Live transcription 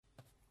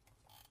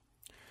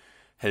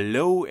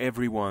Hello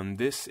everyone,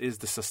 this is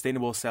the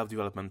Sustainable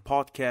Self-Development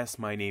Podcast.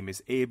 My name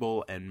is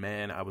Abel, and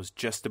man, I was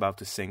just about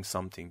to sing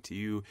something to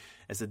you,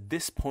 as at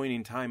this point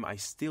in time I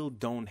still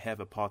don't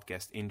have a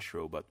podcast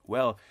intro, but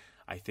well,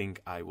 I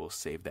think I will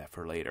save that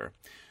for later.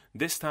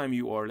 This time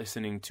you are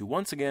listening to,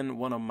 once again,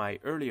 one of my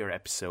earlier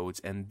episodes,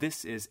 and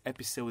this is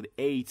episode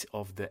 8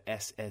 of the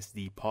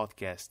SSD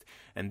podcast.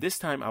 And this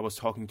time I was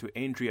talking to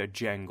Andrea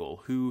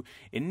Jengle, who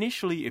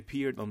initially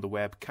appeared on the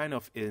web kind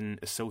of in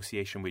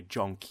association with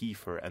John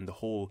Kiefer and the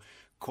whole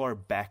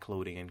carb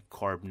backloading and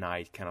carb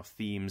nite kind of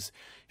themes.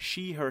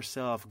 She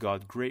herself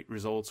got great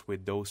results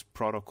with those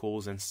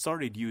protocols and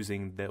started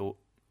using the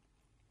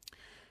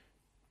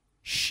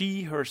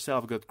She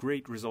herself got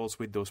great results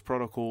with those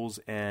protocols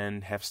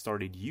and have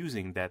started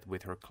using that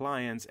with her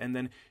clients. And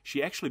then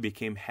she actually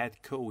became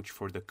head coach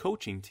for the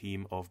coaching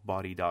team of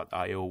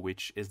Body.io,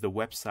 which is the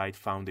website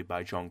founded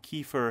by John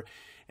Kiefer.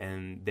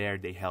 And there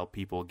they help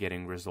people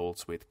getting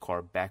results with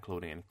carb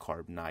backloading and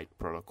carb nite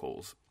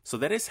protocols. So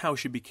that is how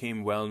she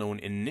became well known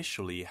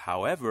initially.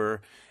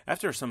 However,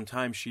 after some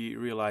time, she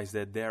realized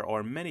that there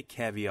are many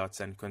caveats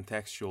and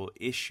contextual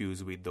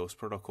issues with those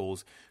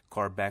protocols,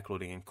 carb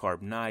backloading and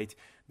carb nite,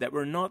 that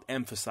were not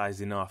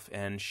emphasized enough,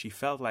 and she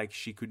felt like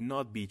she could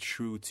not be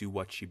true to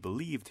what she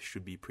believed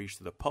should be preached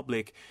to the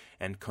public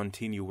and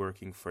continue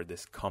working for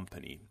this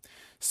company.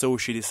 So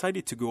she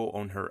decided to go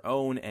on her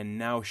own, and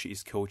now she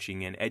is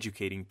coaching and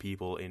educating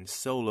people in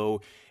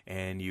solo,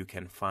 and you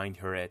can find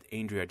her at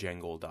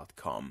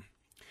andreajengle.com.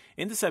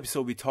 In this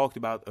episode, we talked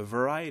about a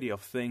variety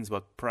of things,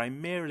 but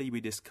primarily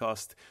we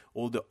discussed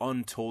all the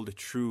untold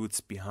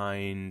truths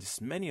behind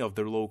many of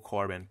the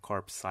low-carb and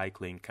carb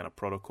cycling kind of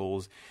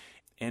protocols,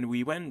 and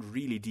we went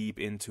really deep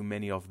into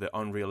many of the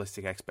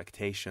unrealistic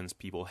expectations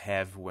people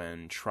have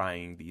when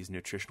trying these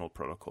nutritional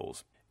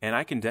protocols. And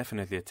I can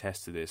definitely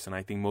attest to this, and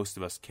I think most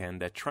of us can,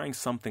 that trying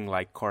something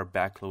like carb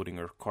backloading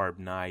or carb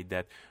nite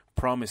that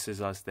promises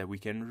us that we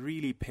can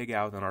really pig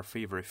out on our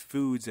favorite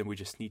foods and we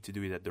just need to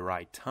do it at the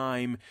right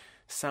time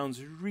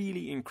sounds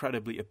really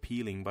incredibly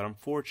appealing, but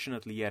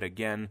unfortunately, yet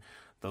again,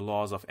 the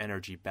laws of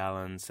energy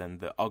balance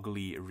and the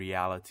ugly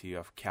reality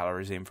of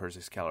calories in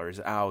versus calories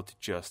out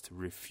just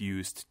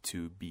refused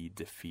to be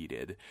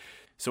defeated.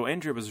 So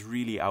Andrea was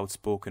really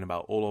outspoken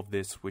about all of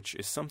this, which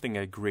is something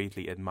I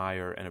greatly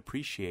admire and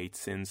appreciate,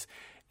 since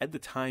at the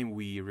time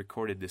we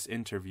recorded this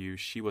interview,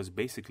 she was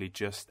basically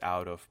just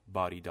out of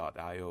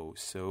Body.io.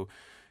 So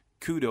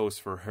kudos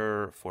for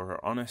her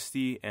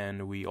honesty,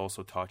 and we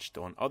also touched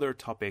on other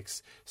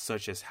topics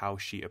such as how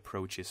she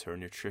approaches her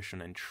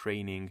nutrition and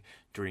training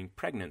during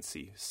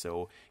pregnancy.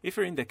 So if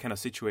you're in that kind of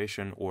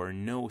situation or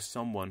know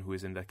someone who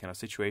is in that kind of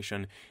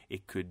situation,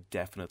 it could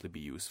definitely be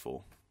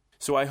useful.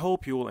 So I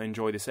hope you will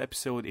enjoy this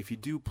episode. If you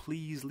do,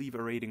 please leave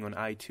a rating on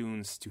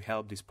iTunes to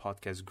help this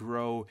podcast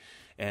grow.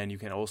 And you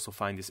can also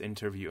find this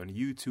interview on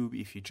YouTube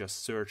if you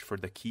just search for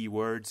the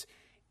keywords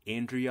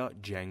Andrea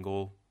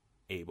Jengle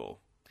Abel.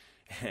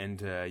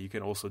 And you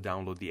can also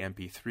download the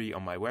MP3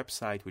 on my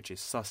website, which is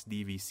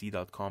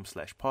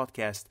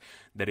susdvc.com/podcast.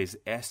 That is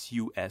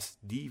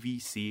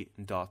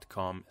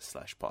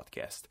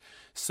susdvc.com/podcast.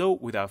 So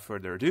without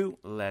further ado,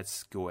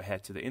 let's go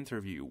ahead to the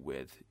interview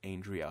with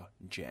Andrea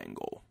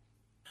Jengle.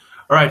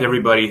 All right,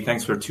 everybody,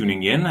 thanks for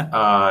tuning in.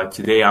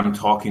 Today I'm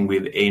talking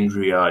with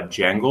Andrea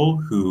Jengle,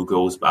 who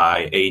goes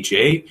by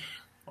AJ,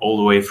 all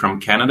the way from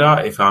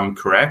Canada, if I'm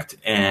correct.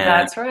 And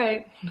that's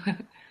right.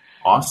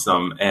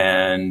 Awesome.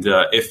 And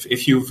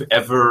if you've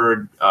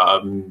ever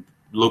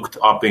looked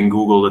up in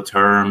Google the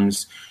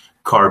terms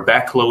carb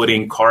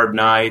backloading, carb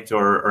nite,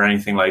 or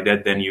anything like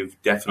that, then you've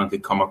definitely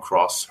come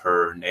across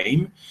her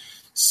name.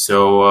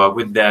 So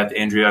with that,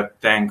 Andrea,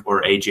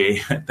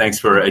 AJ, thanks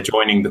for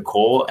joining the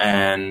call.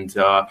 And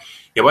why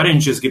don't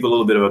you just give a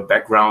little bit of a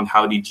background?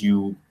 How did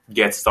you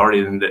get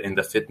started in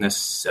the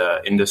fitness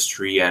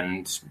industry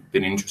and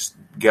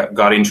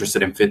got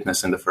interested in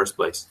fitness in the first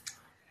place?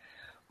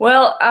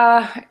 Well,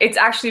 it's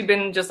actually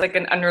been just like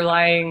an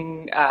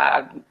underlying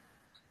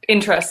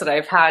interest that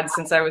I've had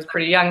since I was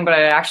pretty young, but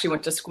I actually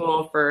went to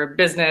school for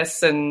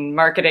business and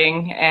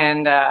marketing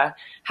and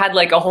had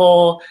like a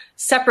whole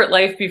separate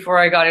life before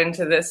I got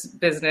into this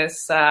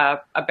business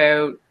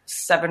about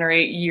 7 or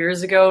 8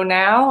 years ago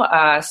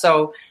now.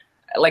 So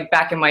like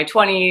back in my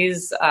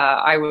 20s,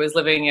 I was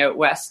living out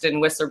west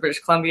in Whistler, British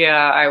Columbia.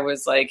 I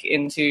was like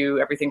into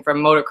everything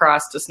from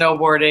motocross to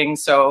snowboarding.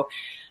 So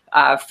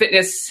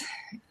fitness,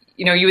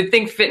 you would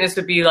think fitness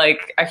would be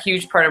like a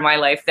huge part of my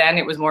life then.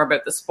 It was more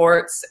about the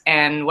sports.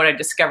 And what I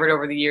discovered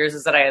over the years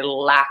is that I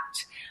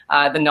lacked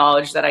the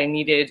knowledge that I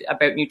needed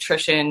about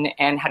nutrition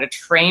and how to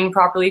train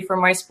properly for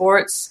my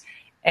sports.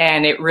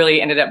 And it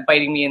really ended up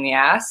biting me in the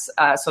ass.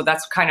 So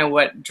that's kind of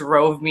what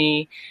drove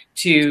me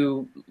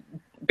to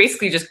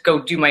basically just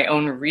go do my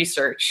own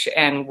research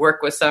and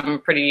work with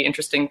some pretty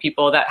interesting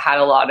people that had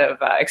a lot of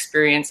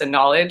experience and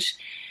knowledge.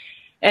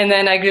 And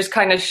then I just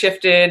kind of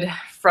shifted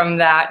from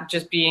that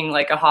just being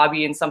like a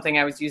hobby and something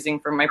I was using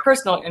for my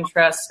personal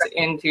interest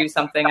into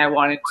something I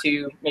wanted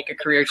to make a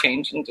career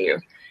change into.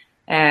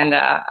 And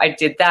I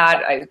did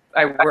that.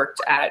 I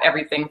worked at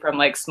everything from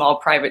like small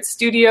private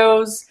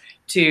studios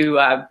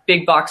to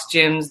big box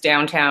gyms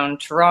downtown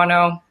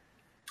Toronto.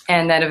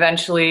 And then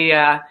eventually,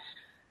 in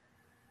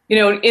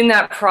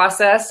that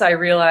process, I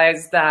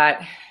realized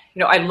that,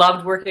 I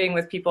loved working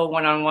with people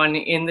one-on-one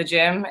in the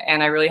gym,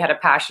 and I really had a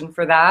passion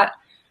for that.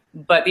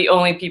 But the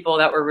only people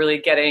that were really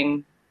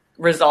getting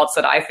results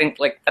that I think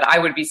like that I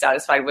would be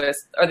satisfied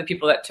with are the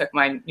people that took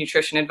my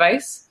nutrition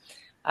advice,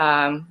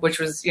 which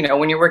was,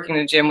 when you're working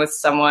in a gym with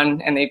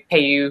someone and they pay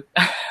you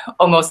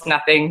almost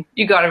nothing,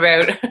 you got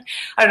about,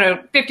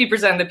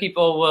 50% of the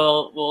people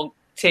will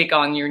take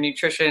on your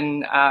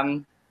nutrition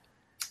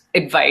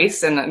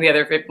advice, and the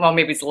other,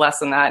 maybe it's less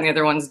than that, and the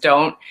other ones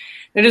don't.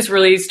 I just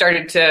really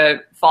started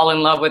to fall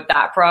in love with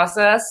that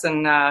process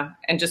and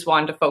just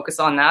wanted to focus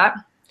on that.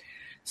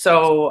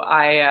 So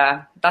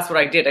that's what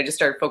I did. I just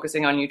started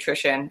focusing on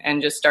nutrition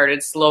and just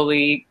started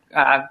slowly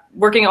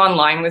working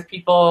online with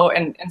people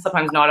and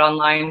sometimes not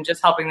online,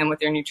 just helping them with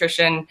their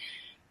nutrition,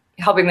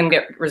 helping them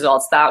get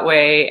results that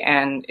way.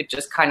 And it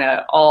just kind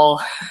of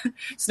all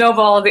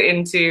snowballed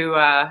into,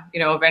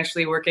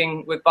 eventually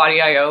working with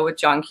Body.io with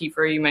John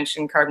Kiefer. You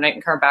mentioned Carb Nite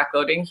and Carb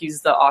Backloading.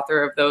 He's the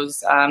author of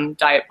those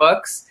diet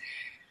books.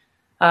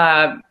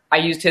 I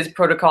used his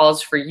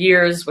protocols for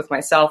years with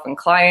myself and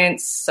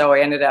clients. So I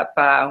ended up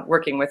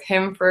working with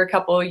him for a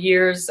couple of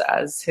years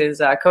as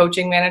his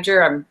coaching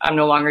manager. I'm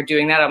no longer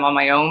doing that. I'm on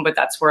my own, but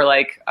that's where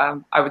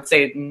I would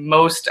say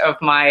most of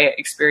my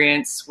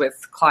experience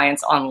with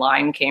clients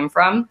online came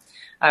from.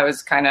 I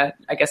was kind of,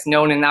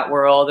 known in that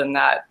world, and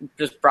that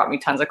just brought me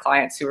tons of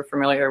clients who were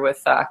familiar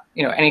with,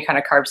 any kind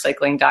of carb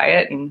cycling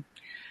diet. And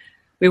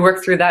we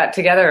worked through that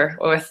together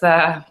with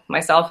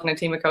myself and a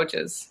team of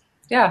coaches.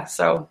 Yeah.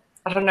 So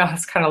I don't know.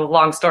 It's kind of a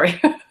long story.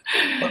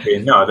 Okay,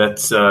 no,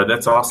 that's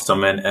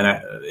awesome, and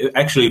it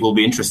actually will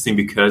be interesting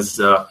because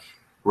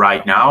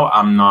right now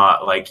I'm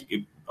not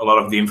a lot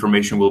of the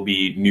information will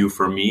be new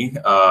for me.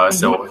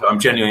 So I'm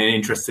genuinely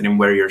interested in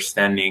where you're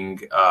standing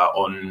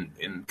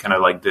in kind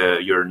of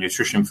your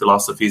nutrition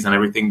philosophies and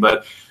everything.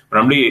 But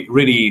I'm really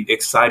really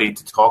excited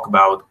to talk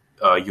about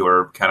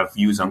your kind of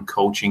views on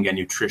coaching and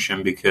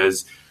nutrition,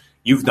 because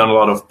you've done a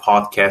lot of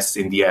podcasts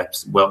in the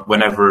apps. Well,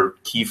 whenever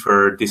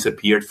Kiefer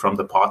disappeared from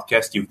the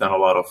podcast, you've done a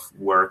lot of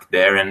work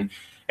there. And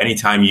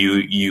anytime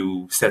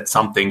you said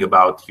something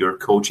about your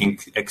coaching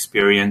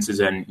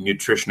experiences and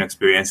nutrition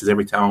experiences,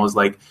 every time I was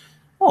like,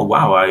 oh,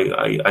 wow,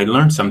 I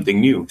learned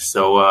something new.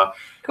 So,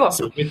 cool.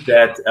 So with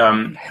that,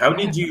 how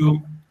did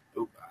you,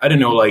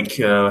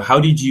 how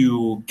did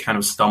you kind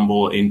of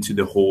stumble into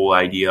the whole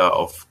idea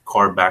of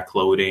carb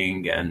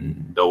backloading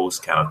and those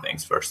kind of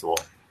things, first of all?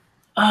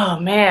 Oh,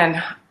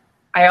 man.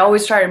 I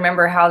always try to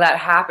remember how that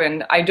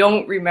happened. I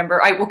don't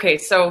remember.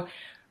 So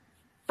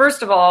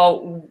first of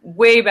all,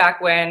 way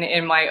back when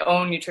in my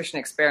own nutrition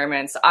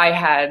experiments, I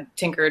had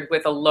tinkered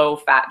with a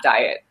low-fat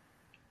diet.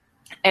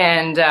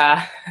 And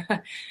that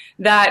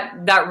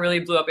really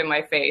blew up in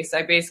my face.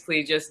 I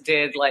basically just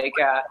did I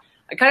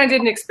kind of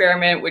did an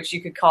experiment, which you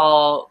could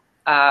call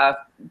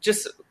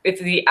just if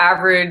the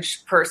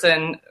average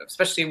person,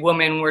 especially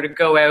woman, were to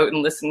go out and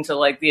listen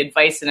to the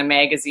advice in a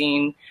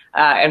magazine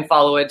and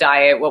follow a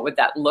diet, what would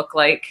that look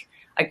like?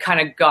 I kind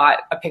of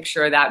got a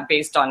picture of that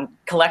based on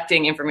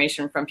collecting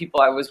information from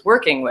people I was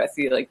working with.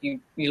 You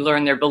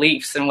learn their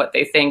beliefs and what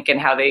they think and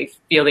how they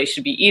feel they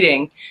should be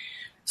eating.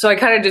 So I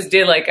kind of just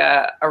did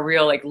a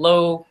real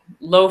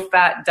low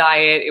fat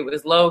diet. It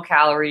was low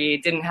calorie.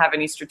 It didn't have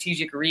any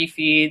strategic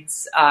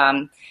refeeds.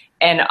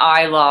 And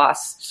I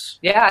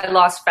lost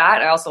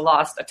fat. I also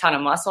lost a ton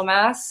of muscle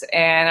mass,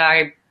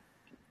 and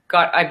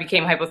I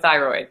became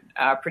hypothyroid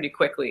pretty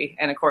quickly.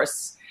 And of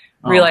course,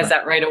 realized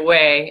that right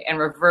away and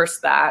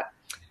reversed that.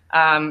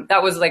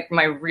 That was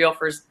my real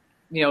first,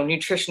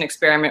 nutrition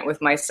experiment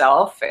with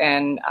myself.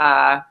 And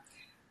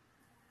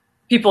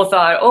people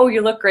thought, oh,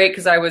 you look great,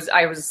 because I was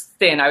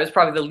thin. I was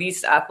probably the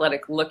least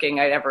athletic looking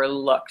I'd ever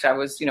looked. I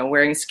was,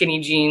 wearing skinny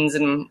jeans,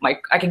 and I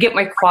could get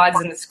my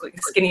quads in the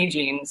skinny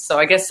jeans. So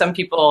I guess some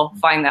people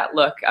find that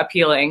look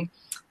appealing.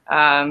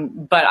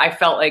 But I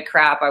felt like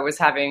crap. I was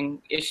having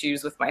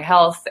issues with my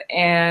health,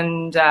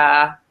 and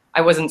I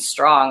wasn't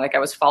strong. I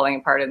was falling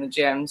apart in the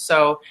gym.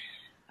 So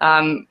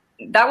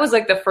that was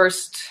the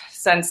first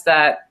sense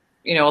that,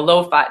 a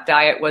low fat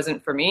diet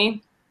wasn't for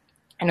me.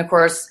 And of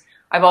course,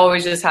 I've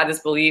always just had this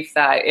belief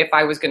that if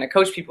I was going to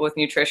coach people with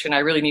nutrition, I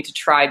really need to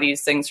try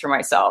these things for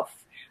myself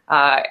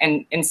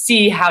and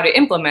see how to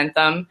implement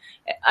them,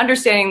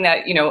 understanding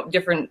that,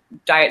 different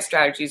diet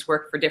strategies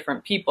work for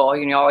different people.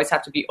 You always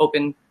have to be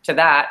open to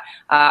that.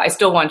 I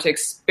still want to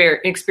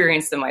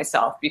experience them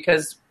myself,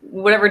 because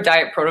whatever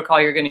diet protocol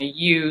you're going to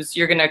use,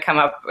 you're going to come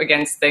up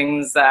against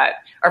things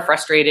that are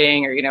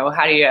frustrating, or,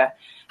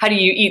 how do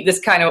you eat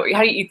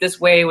this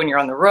way when you're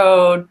on the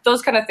road?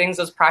 Those kind of things,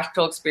 those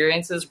practical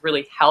experiences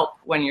really help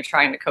when you're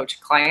trying to coach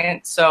a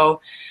client. So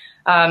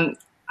I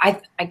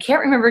can't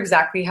remember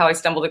exactly how I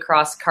stumbled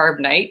across Carb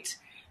Nite,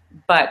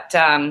 but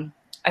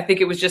I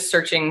think it was just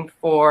searching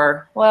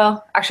for, I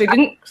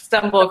didn't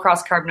stumble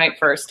across Carb Nite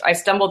first. I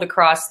stumbled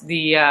across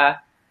the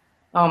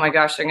Oh my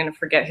gosh, I'm going to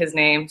forget his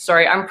name.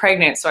 Sorry, I'm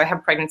pregnant, so I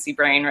have pregnancy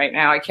brain right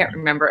now. I can't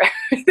remember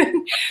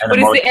everything. But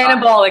it's the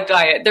anabolic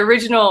diet, the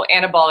original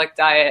anabolic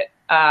diet,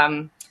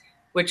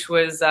 which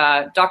was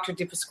Dr.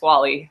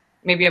 DePasquale.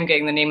 Maybe I'm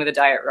getting the name of the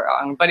diet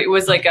wrong, but it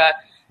was like a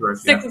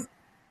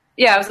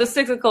it was a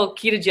cyclical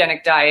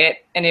ketogenic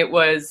diet, and it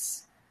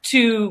was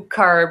 2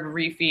 carb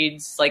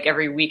refeeds like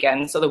every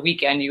weekend. So the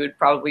weekend you would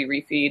probably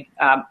refeed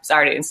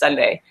Saturday and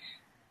Sunday.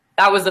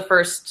 That was the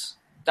first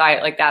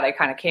diet like that I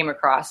kind of came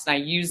across, and I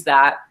used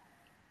that.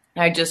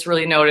 I just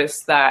really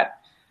noticed that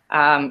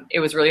it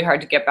was really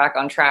hard to get back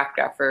on track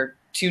after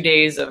 2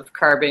 days of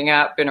carbing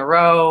up in a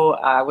row.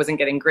 I wasn't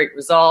getting great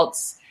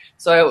results.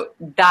 So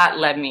that's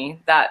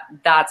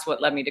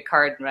what led me to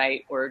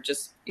Carb.nite, or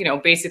just,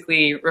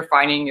 basically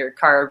refining your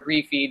carb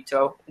refeed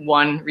to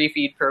 1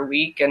 refeed per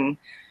week. And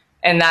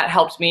that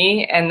helped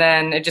me. And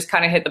then it just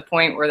kind of hit the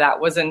point where that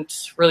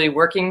wasn't really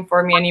working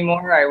for me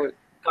anymore. I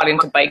got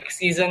into bike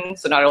season.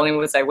 So not only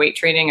was I weight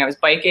training, I was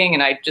biking,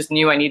 and I just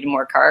knew I needed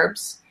more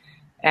carbs.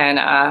 And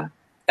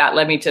that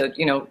led me to,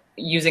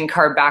 using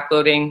carb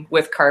backloading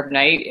with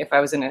Carb.nite. If I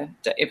was in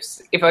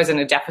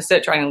a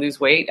deficit trying to lose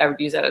weight, I would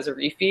use that as a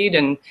refeed,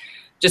 and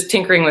just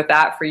tinkering with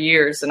that for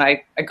years. And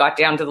I got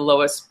down to the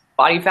lowest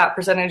body fat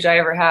percentage I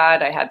ever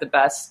had. I had the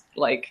best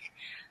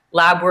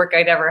lab work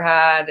I'd ever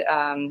had.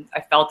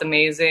 I felt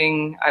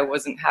amazing. I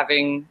wasn't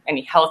having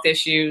any health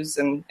issues.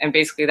 And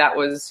basically that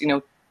was,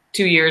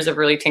 2 years of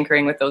really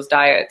tinkering with those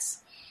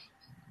diets.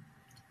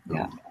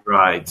 Yeah.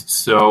 Right.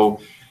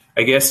 So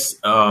I guess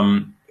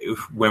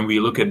when we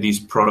look at these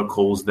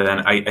protocols, then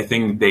I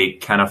think they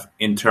kind of,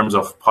 in terms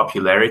of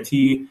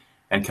popularity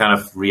and kind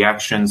of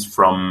reactions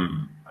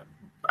from,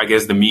 I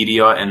guess, the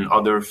media and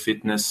other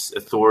fitness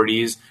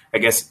authorities, I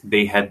guess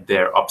they had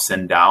their ups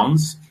and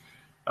downs.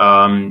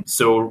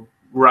 So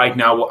right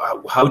now,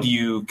 how do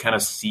you kind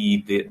of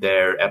see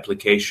their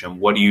application?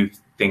 What do you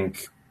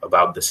think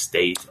about the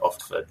state of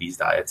these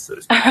diets? So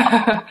to speak?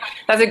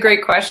 That's a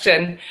great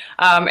question.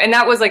 And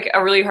that was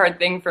a really hard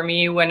thing for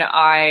me when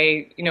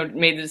I,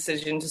 made the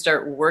decision to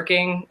start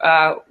working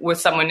with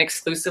someone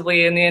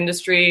exclusively in the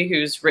industry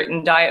who's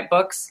written diet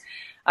books,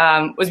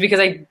 was because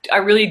I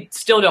really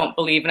still don't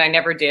believe, and I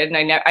never did,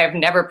 and I have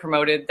never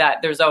promoted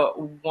that there's a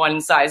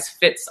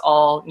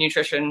one-size-fits-all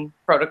nutrition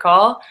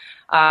protocol.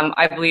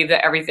 I believe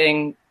that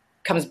everything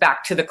comes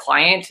back to the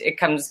client.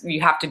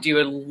 You have to do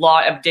a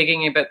lot of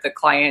digging about the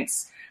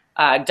client's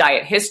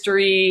diet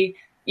history,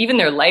 even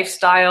their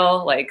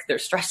lifestyle, like their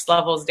stress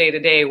levels day to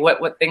day,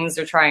 what things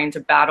they're trying to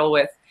battle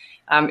with.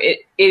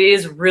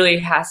 It really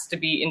has to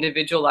be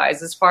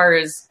individualized. As far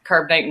as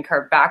Carb.nite and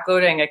carb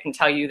backloading, I can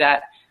tell you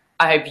that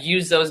I've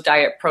used those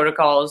diet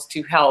protocols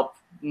to help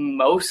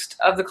most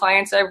of the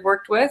clients I've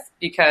worked with,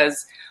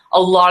 because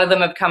a lot of them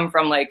have come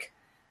from I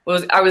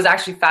was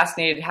actually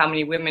fascinated how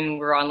many women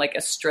were on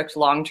a strict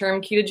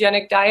long-term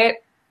ketogenic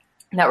diet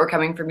that were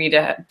coming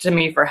to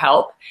me for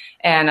help.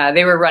 And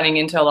they were running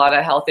into a lot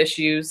of health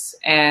issues,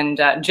 and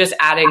just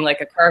adding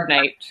a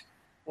Carb.nite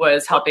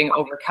was helping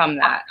overcome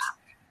that.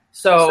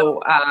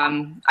 So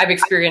I've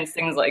experienced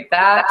things like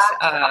that.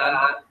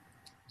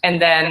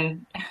 And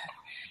then,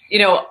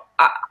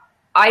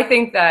 I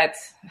think that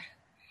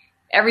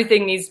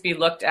everything needs to be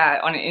looked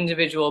at on an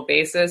individual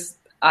basis.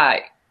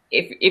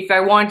 If I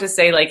wanted to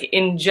say,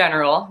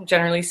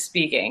 generally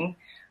speaking,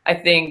 I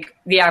think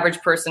the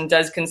average person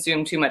does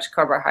consume too much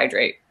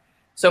carbohydrate.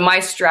 So my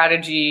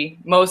strategy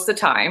most of the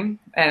time,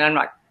 and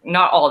I'm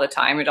not all the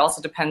time, it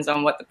also depends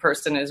on what the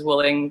person is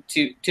willing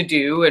to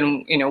do,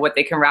 and what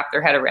they can wrap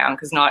their head around,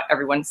 because not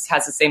everyone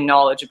has the same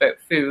knowledge about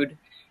food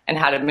and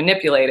how to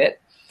manipulate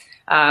it.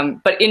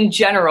 But in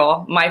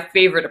general, my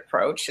favorite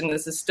approach, and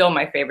this is still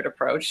my favorite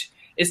approach,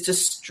 is to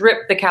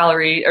strip the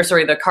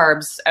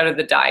carbs out of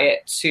the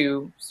diet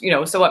to,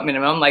 somewhat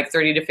minimum,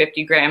 30 to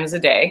 50 grams a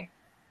day.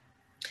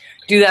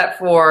 Do that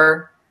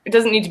it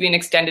doesn't need to be an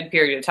extended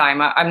period of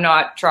time. I'm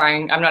not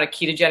a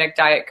ketogenic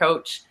diet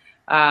coach.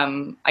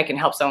 I can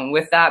help someone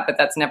with that, but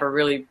that's never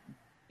really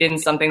been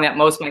something that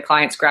most of my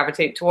clients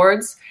gravitate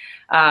towards.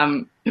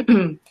 So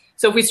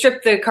if we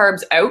strip the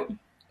carbs out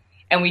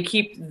and we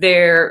keep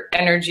their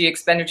energy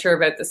expenditure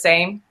about the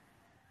same,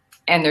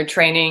 and their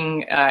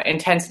training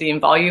intensity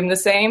and volume the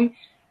same,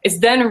 it's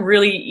then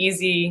really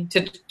easy to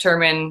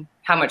determine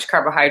how much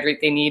carbohydrate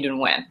they need and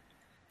when.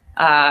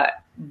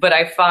 But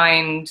I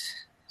find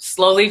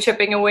slowly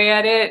chipping away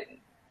at it,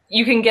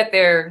 you can get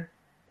there.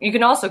 You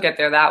can also get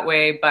there that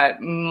way,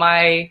 but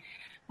my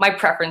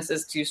preference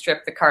is to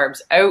strip the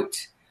carbs out,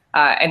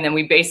 and then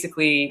we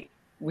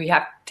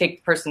have to take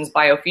the person's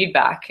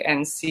biofeedback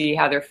and see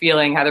how they're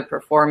feeling, how they're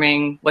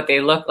performing, what they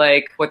look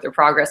like, what their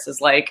progress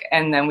is like,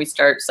 and then we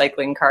start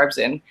cycling carbs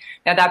in.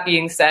 Now, that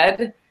being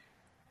said,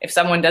 if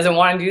someone doesn't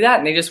want to do that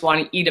and they just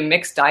want to eat a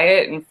mixed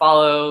diet and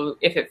follow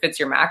if it fits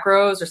your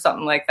macros or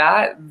something like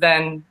that,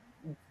 then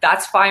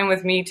that's fine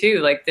with me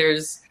too.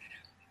 There's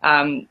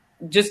timing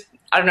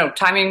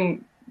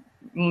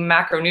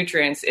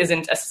macronutrients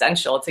isn't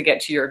essential to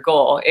get to your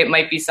goal. It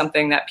might be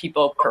something that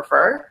people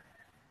prefer.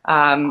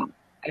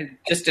 I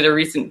just did a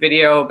recent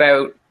video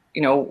about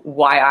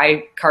why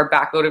I carb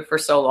backloaded for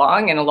so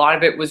long. And a lot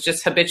of it was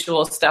just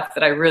habitual stuff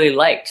that I really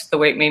liked, the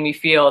way it made me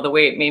feel, the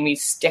way it made me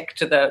stick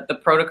to the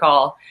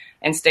protocol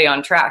and stay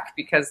on track,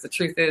 because the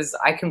truth is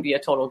I can be a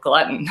total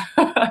glutton.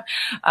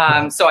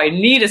 So I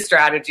need a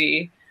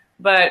strategy,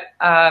 but,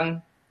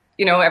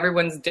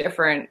 everyone's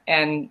different.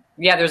 And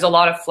yeah, there's a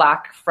lot of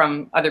flack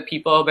from other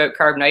people about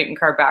carb nite and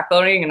carb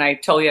backloading, and I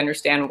totally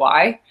understand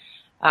why.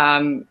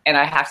 And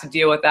I have to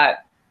deal with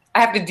that. I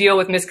have to deal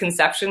with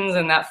misconceptions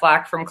and that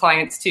flack from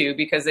clients too,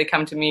 because they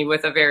come to me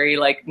with a very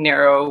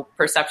narrow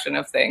perception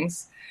of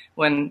things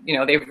when,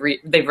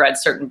 they've read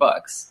certain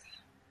books.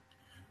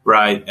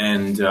 Right.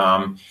 And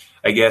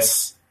I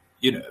guess,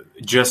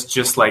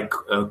 just like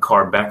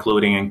carb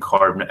backloading and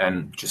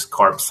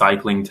carb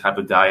cycling type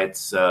of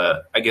diets,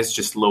 I guess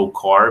just low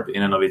carb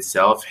in and of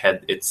itself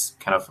had its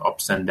kind of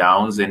ups and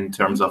downs in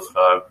terms of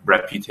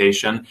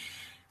reputation.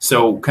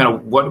 So kind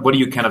of what do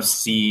you kind of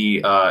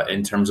see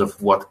in terms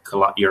of what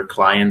your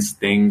clients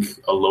think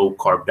a low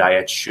carb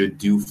diet should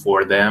do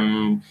for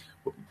them?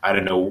 I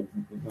don't know,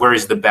 where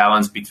is the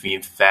balance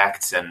between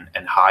facts and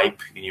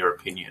hype in your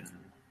opinion?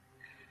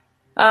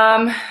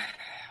 Oh,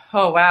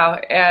 wow.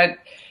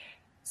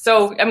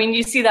 So,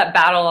 you see that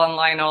battle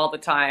online all the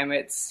time.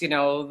 It's,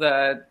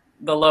 the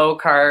low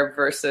carb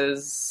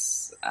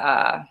versus,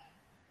 I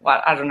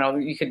don't know,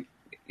 you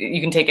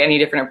can take any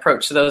different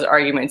approach to those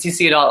arguments. You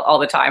see it all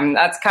the time. And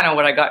that's kind of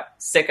what I got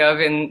sick of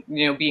in,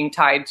 being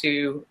tied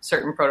to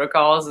certain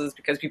protocols, is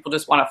because people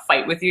just want to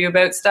fight with you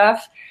about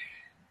stuff.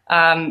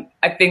 I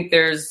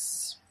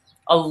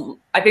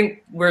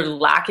think we're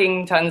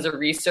lacking tons of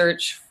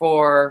research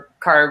for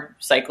carb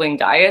cycling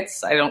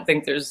diets. I don't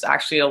think there's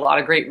actually a lot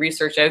of great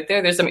research out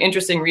there. There's some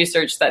interesting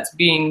research that's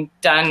being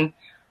done.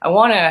 I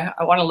want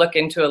to look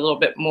into a little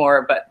bit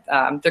more, but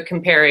they're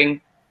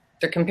comparing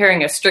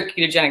a strict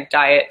ketogenic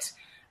diet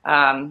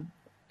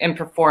in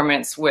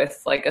performance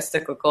with a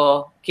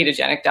cyclical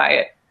ketogenic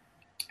diet.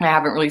 I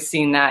haven't really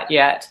seen that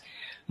yet,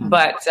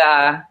 but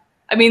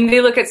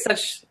they look at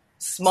such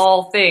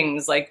small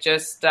things like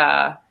just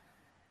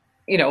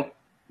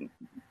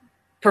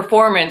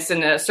performance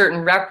in a certain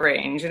rep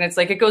range. And it's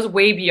it goes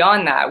way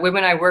beyond that.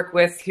 Women I work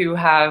with who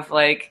have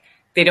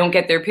they don't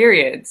get their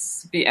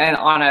periods and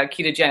on a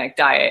ketogenic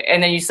diet,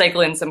 and then you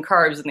cycle in some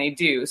carbs and they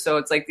do. So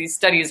it's these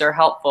studies are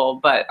helpful,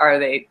 but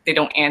they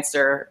don't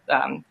answer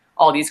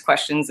all these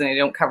questions, and they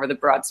don't cover the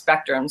broad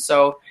spectrum.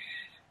 So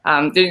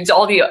there's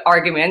all the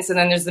arguments, and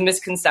then there's the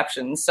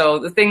misconceptions. So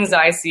the things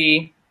I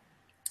see,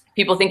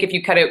 people think if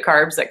you cut out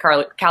carbs that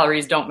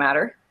calories don't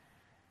matter.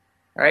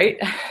 Right?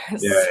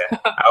 Yeah.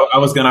 I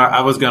was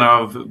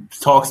gonna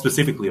talk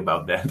specifically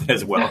about that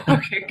as well.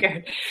 Okay,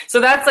 good. So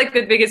that's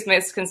the biggest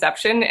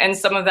misconception, and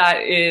some of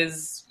that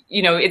is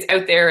it's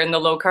out there in the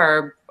low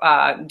carb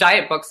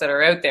diet books that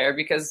are out there,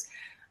 because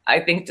I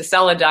think to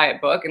sell a diet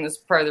book, and this is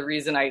part of the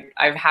reason I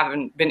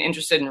haven't been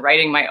interested in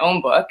writing my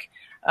own book,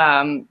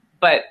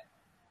 but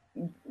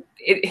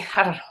I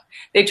don't know.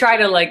 They try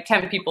to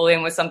tempt people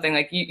in with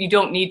something you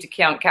don't need to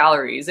count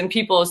calories, and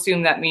people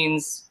assume that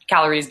means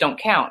calories don't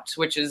count,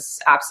 which is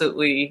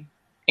absolutely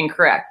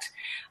incorrect.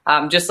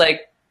 Just I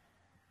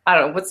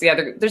don't know, what's the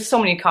other, there's so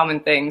many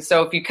common things.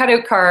 So if you cut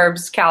out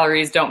carbs,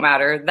 calories don't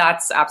matter.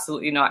 That's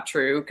absolutely not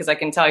true, because I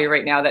can tell you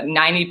right now that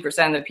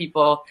 90% of the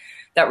people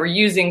that were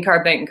using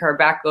carb nite and carb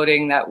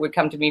backloading that would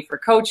come to me for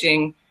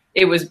coaching,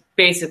 it was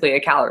basically a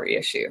calorie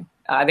issue.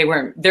 They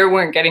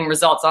weren't getting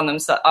results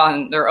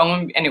on their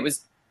own, and it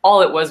was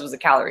a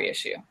calorie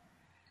issue.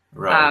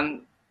 Right.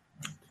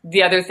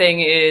 The other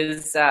thing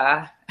is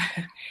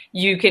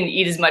you can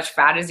eat as much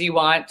fat as you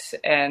want,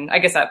 and I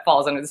guess that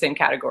falls under the same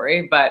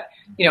category. But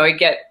I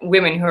get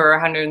women who are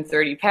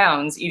 130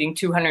 pounds eating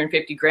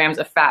 250 grams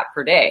of fat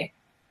per day.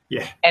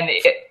 Yeah. And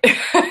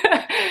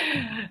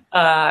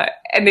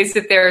and they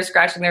sit there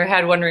scratching their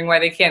head wondering why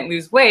they can't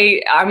lose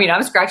weight.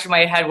 I'm scratching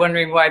my head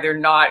wondering why they're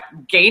not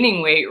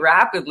gaining weight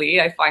rapidly.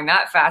 I find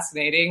that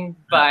fascinating.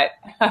 But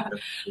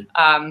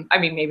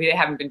maybe they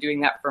haven't been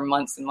doing that for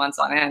months and months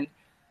on end.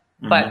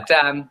 Mm-hmm.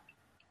 But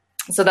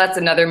so that's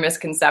another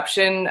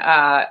misconception.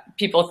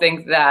 People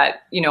think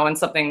that, on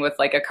something with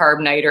a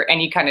carb nite or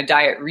any kind of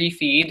diet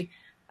refeed,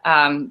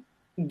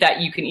 that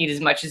you can eat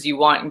as much as you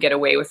want and get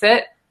away with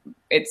it.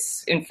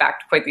 It's in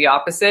fact quite the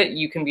opposite.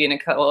 You can be in a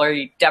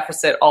calorie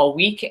deficit all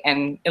week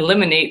and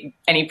eliminate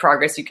any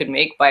progress you could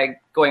make by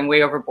going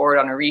way overboard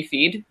on a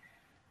refeed.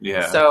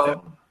 Yeah.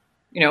 So,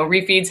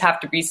 refeeds have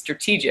to be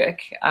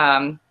strategic.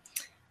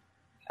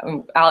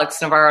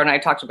 Alex Navarro and I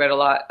talked about a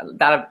lot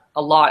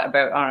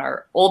about on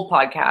our old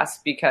podcast,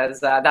 because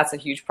that's a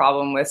huge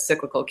problem with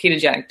cyclical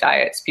ketogenic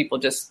diets. People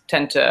just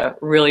tend to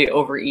really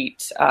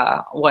overeat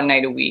one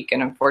night a week,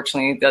 and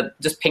unfortunately, they'll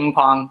just ping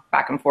pong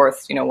back and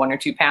forth, 1 or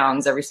 2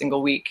 pounds every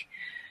single week.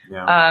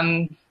 Yeah,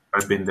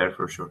 I've been there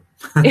for sure.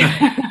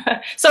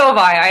 So have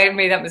I. I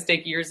made that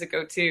mistake years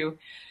ago too.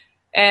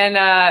 And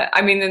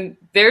then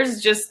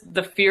there's just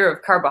the fear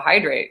of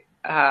carbohydrate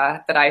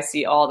that I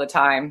see all the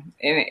time,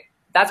 and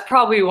that's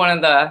probably one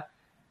of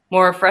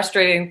more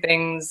frustrating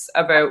things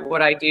about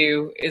what I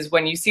do is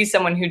when you see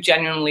someone who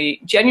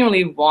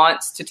genuinely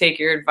wants to take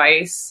your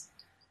advice,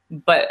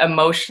 but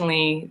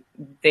emotionally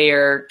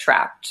they're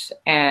trapped.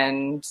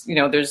 And,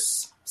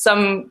 there's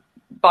some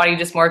body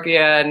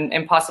dysmorphia and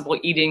impossible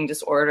eating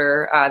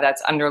disorder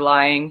that's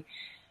underlying.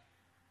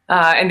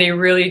 And they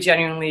really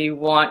genuinely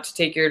want to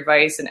take your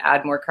advice and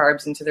add more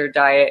carbs into their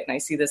diet. And I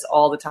see this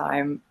all the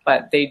time,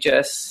 but they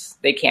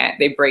can't.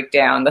 They break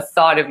down. The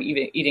thought of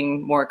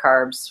eating more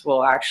carbs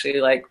will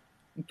actually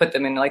put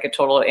them in a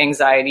total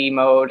anxiety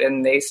mode,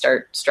 and they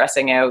start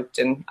stressing out.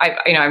 And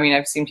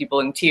I've seen people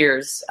in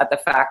tears at the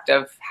fact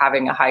of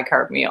having a high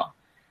carb meal.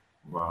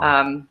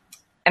 Wow.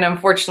 And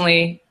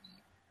unfortunately,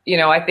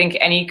 I think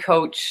any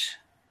coach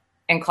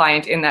and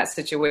client in that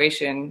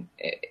situation,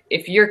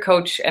 if your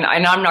coach, and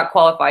I'm not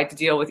qualified to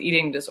deal with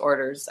eating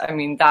disorders,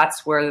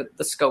 that's where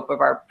the scope of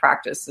our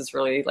practice is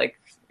really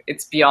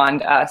it's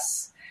beyond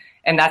us.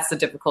 And that's the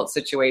difficult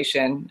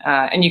situation.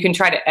 And you can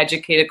try to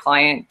educate a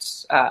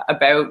client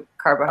about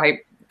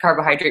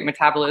carbohydrate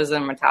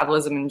metabolism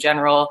in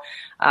general.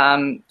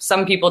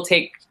 Some people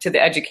take to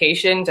the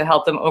education to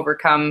help them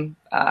overcome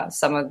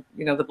some of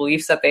the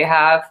beliefs that they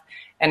have,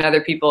 and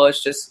other people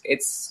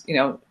it's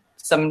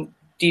some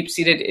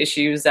deep-seated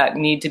issues that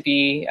need to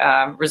be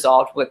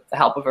resolved with the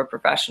help of a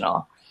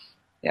professional.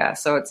 Yeah,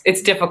 so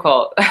it's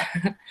difficult.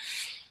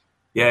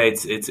 Yeah,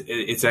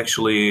 it's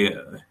actually.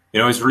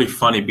 It's really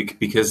funny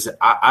because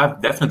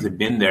I've definitely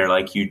been there.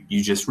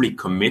 You just really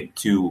commit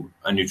to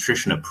a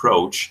nutrition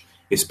approach,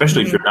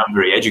 especially if you're not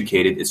very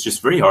educated. It's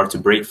just very hard to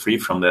break free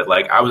from that.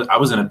 I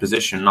was in a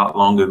position not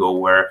long ago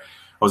where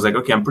I was like,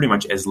 okay, I'm pretty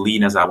much as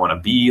lean as I want to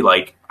be.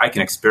 I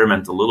can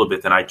experiment a little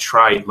bit, and I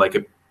tried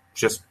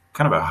just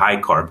kind of a high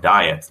carb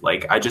diet.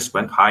 I just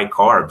went high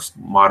carbs,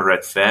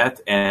 moderate fat,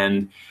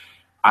 and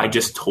I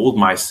just told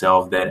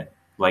myself that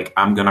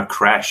I'm going to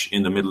crash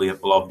in the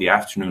middle of the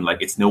afternoon.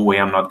 It's no way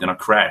I'm not going to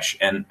crash.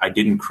 And I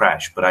didn't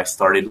crash, but I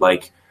started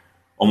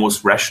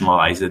almost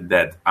rationalize it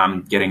that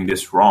I'm getting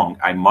this wrong.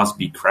 I must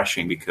be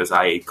crashing because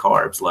I ate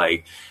carbs.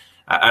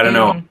 I don't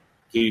know.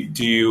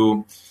 Do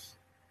you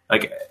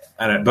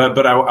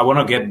but I want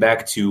to get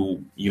back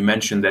to, you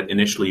mentioned that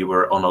initially you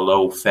were on a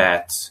low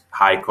fat,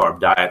 high carb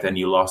diet and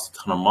you lost a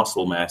ton of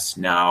muscle mass.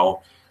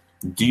 Now,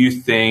 do you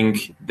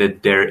think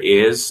that there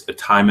is a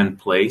time and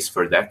place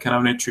for that kind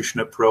of nutrition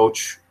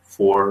approach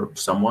for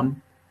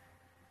someone?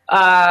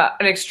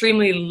 An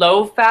extremely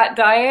low-fat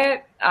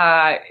diet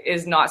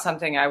is not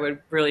something I would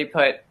really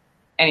put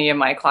any of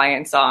my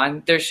clients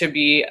on. There should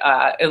be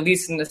at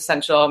least an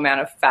essential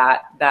amount of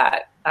fat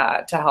that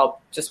to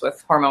help just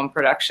with hormone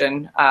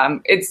production.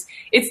 It's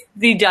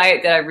the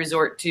diet that I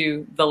resort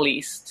to the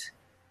least.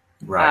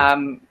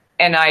 Right.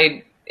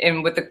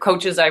 And with the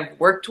coaches I've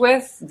worked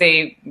with,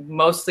 they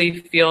mostly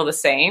feel the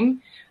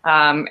same.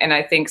 And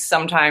I think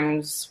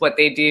sometimes what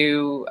they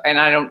do, and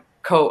I don't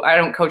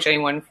coach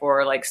anyone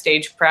for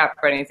stage prep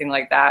or anything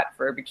like that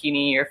for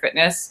bikini or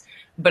fitness,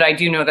 but I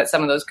do know that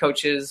some of those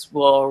coaches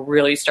will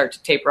really start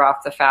to taper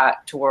off the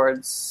fat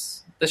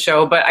towards the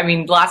show. But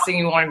the last thing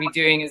you want to be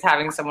doing is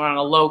having someone on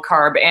a low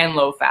carb and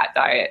low fat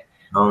diet.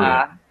 Oh,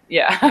 yeah.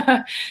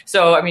 Yeah.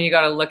 So, you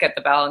got to look at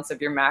the balance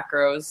of your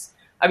macros.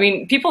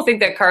 People think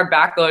that carb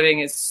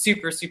backloading is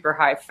super, super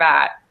high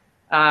fat.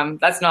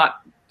 That's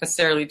not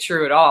necessarily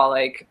true at all.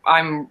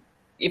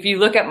 If you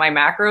look at my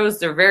macros,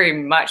 they're very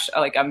much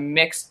a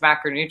mixed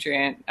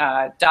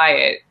macronutrient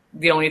diet.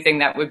 The only thing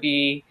that would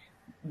be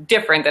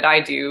different that I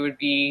do would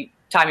be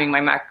timing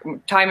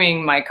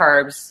my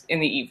carbs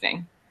in the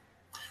evening.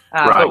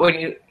 Right. But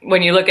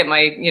when you look at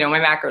my my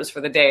macros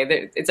for the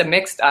day, it's a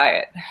mixed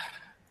diet.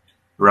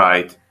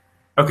 Right.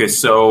 Okay,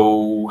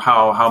 so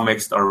how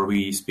mixed are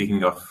we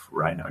speaking of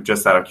right now?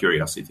 Just out of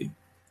curiosity.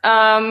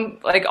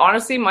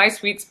 Honestly, my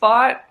sweet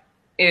spot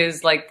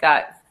is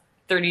that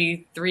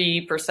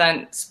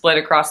 33% split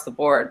across the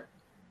board.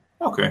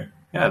 Okay.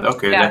 Yeah.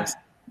 Okay.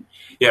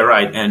 Yeah.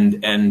 Right. And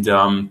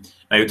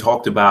now you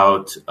talked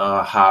about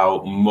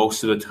how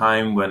most of the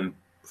time when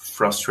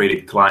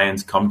frustrated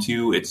clients come to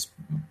you, it's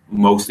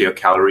mostly a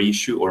calorie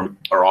issue, or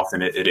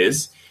often it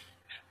is.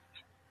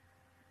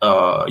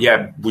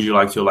 Would you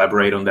like to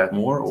elaborate on that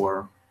more,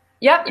 or?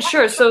 Yeah,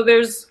 sure. So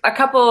there's a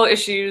couple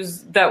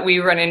issues that we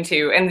run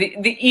into, and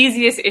the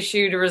easiest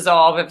issue to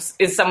resolve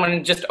is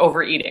someone just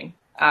overeating.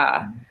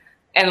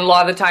 And a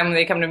lot of the time when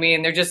they come to me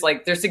and they're just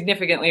they're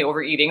significantly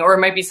overeating, or it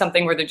might be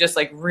something where they're just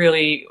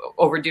really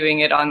overdoing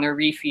it on their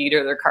refeed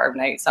or their carb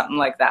night, something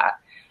like that.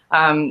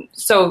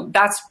 So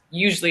that's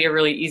usually a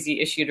really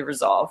easy issue to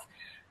resolve.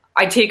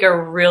 I take a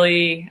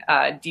really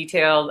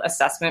detailed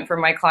assessment for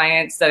my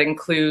clients that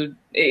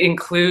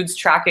includes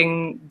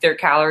tracking their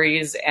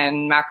calories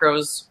and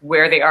macros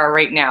where they are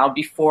right now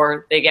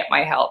before they get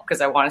my help,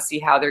 because I want to see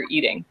how they're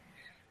eating.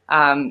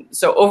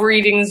 So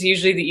overeating is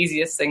usually the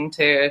easiest thing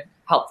to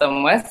help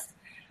them with.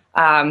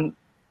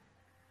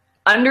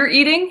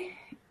 Undereating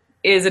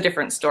is a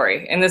different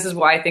story. And this is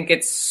why I think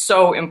it's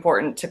so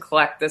important to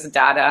collect this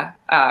data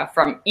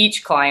from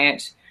each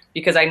client,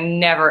 because I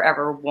never,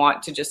 ever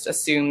want to just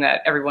assume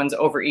that everyone's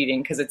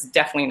overeating, because it's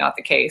definitely not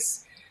the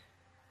case.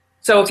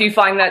 So if you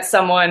find that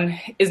someone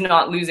is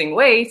not losing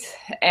weight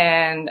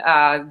and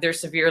they're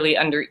severely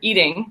under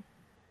eating,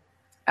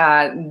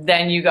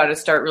 then you got to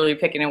start really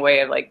picking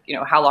away at, like,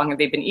 how long have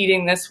they been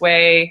eating this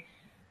way?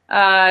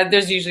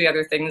 There's usually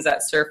other things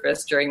that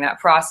surface during that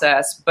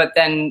process, but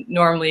then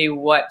normally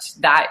what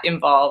that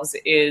involves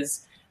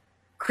is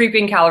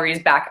creeping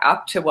calories back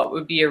up to what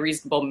would be a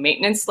reasonable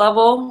maintenance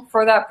level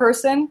for that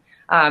person,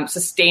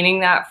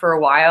 sustaining that for a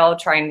while,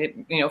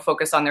 trying to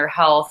focus on their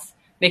health,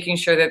 making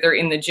sure that they're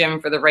in the gym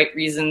for the right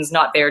reasons,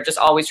 not there just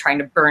always trying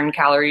to burn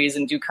calories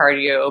and do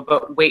cardio,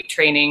 but weight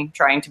training,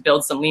 trying to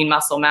build some lean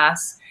muscle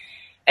mass.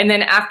 And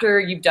then after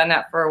you've done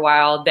that for a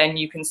while, then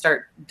you can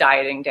start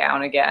dieting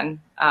down again.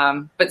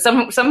 But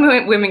some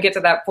women get to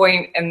that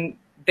point and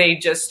they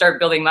just start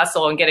building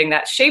muscle and getting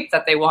that shape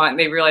that they want. And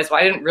they realize, well,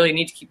 I didn't really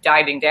need to keep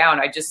dieting down.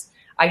 I just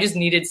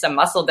needed some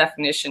muscle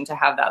definition to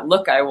have that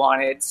look I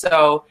wanted.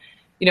 So,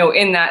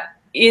 in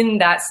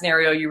that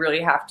scenario, you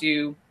really have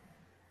to,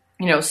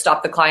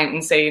 stop the client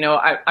and say,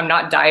 I'm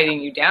not dieting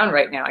you down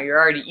right now. You're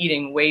already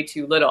eating way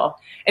too little.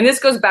 And this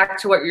goes back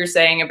to what you're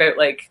saying about,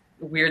 like,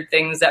 weird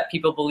things that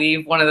people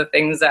believe. One of the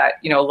things that,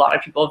 a lot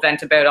of people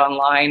vent about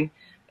online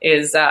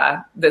is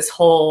this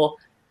whole,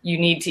 you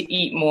need to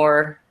eat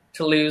more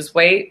to lose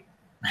weight.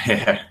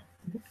 Yeah.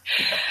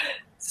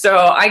 So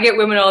I get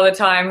women all the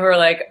time who are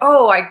like,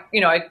 oh,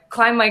 I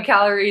climb my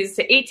calories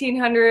to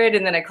 1,800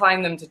 and then I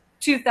climb them to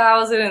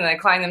 2,000 and then I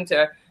climb them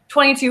to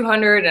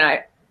 2,200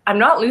 and I'm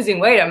not losing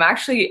weight. I'm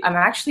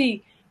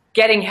actually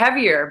getting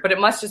heavier, but it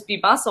must just be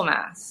muscle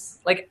mass.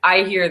 Like,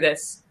 I hear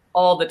this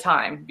all the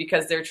time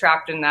because they're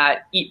trapped in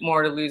that eat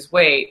more to lose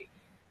weight.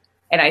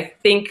 And I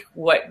think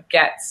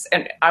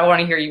and I want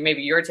to hear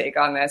maybe your take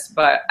on this,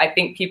 but I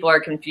think people are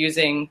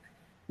confusing.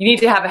 You need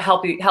to have a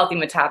healthy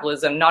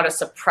metabolism, not a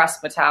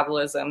suppressed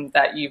metabolism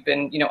that you've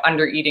been,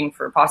 under eating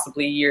for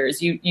possibly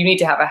years. You need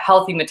to have a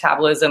healthy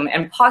metabolism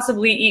and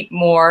possibly eat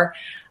more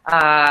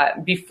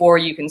before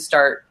you can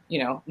start,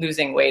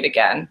 losing weight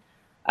again.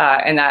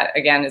 And that,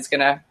 again, is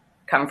going to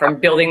come from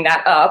building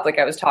that up, like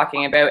I was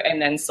talking about,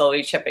 and then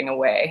slowly chipping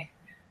away.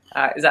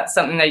 Is that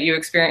something that you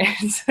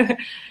experience?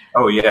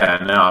 Oh,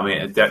 yeah, no, I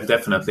mean,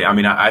 definitely. I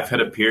mean, I've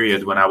had a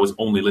period when I was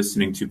only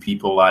listening to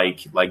people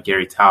like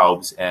Gary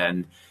Taubes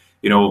and,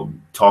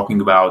 talking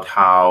about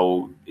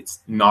how it's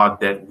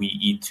not that we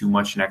eat too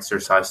much and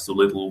exercise too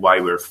little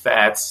while we're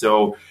fat.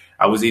 So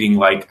I was eating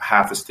like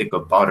half a stick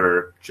of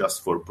butter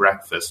just for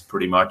breakfast,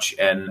 pretty much,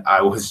 and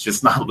I was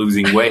just not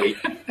losing weight.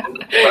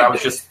 But I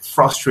was just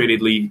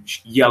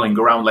frustratedly yelling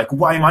around, like,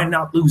 why am I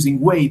not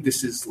losing weight?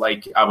 This is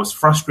like, I was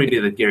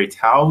frustrated at Gary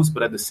Taubes,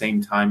 but at the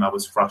same time, I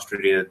was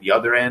frustrated at the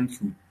other end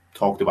who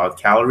talked about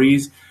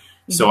calories.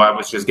 Mm-hmm. So I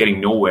was just getting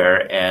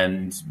nowhere,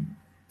 and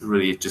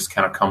really it just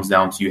kind of comes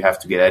down to you have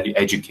to get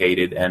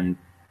educated and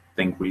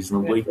think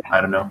reasonably.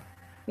 I don't know.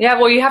 Yeah,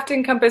 well, you have to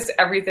encompass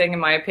everything, in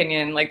my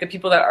opinion. Like, the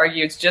people that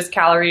argue it's just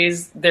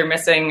calories, they're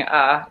missing,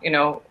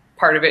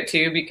 part of it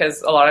too,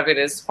 because a lot of it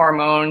is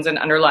hormones and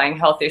underlying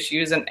health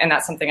issues. And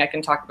that's something I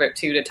can talk about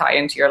too, to tie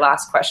into your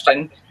last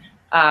question.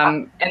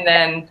 And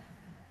then,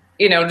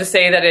 to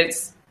say that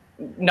it's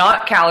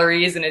not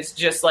calories and it's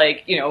just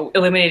like,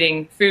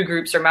 eliminating food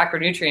groups or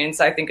macronutrients,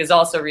 I think is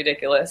also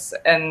ridiculous.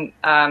 And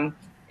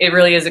it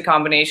really is a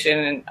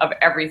combination of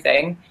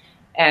everything.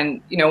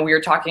 And, we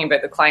were talking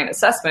about the client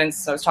assessments.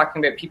 So I was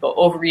talking about people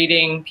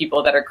overeating,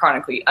 people that are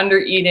chronically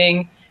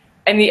undereating.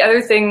 And the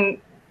other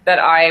thing that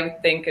I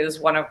think is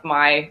one of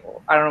my,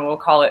 I don't know, we'll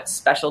call it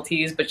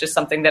specialties, but just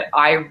something that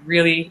I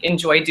really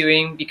enjoy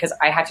doing because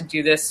I had to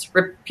do this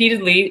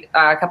repeatedly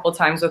a couple of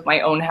times with my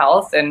own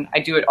health. And I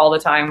do it all the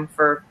time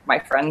for my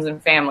friends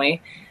and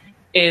family,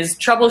 is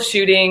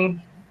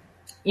troubleshooting.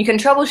 You can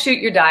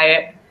troubleshoot your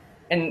diet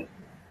and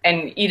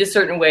eat a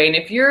certain way. And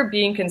if you're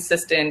being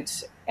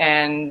consistent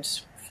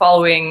and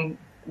following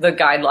the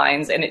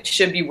guidelines and it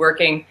should be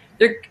working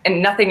there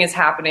and nothing is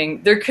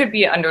happening, there could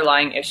be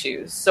underlying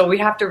issues. So we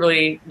have to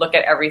really look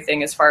at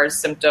everything as far as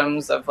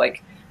symptoms of,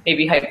 like,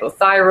 maybe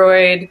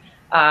hypothyroid.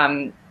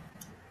 A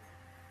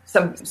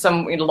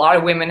lot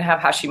of women have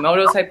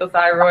Hashimoto's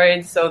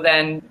hypothyroid. So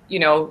then,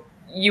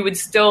 you would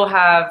still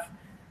have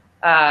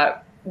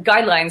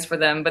guidelines for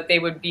them, but they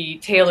would be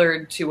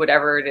tailored to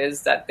whatever it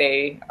is that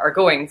they are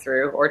going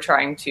through or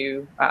trying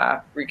to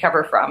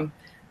recover from.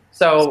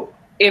 So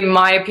in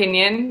my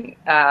opinion,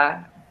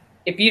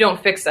 if you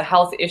don't fix the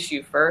health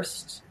issue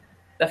first,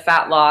 the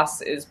fat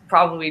loss is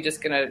probably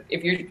just going to,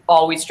 if you're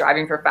always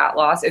striving for fat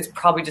loss, it's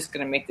probably just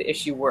going to make the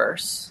issue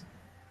worse.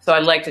 So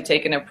I'd like to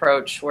take an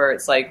approach where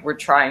it's like we're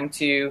trying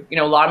to,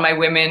 a lot of my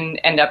women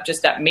end up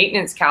just at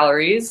maintenance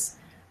calories,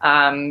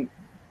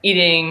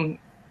 eating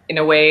in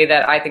a way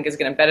that I think is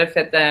going to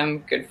benefit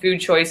them, good food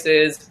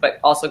choices, but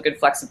also good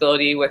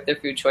flexibility with their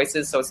food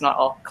choices. So it's not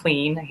all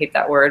clean. I hate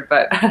that word,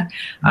 but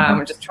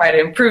just try to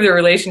improve their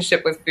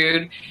relationship with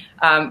food.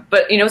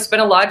 But,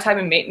 spend a lot of time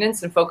in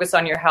maintenance and focus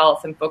on your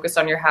health and focus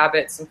on your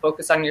habits and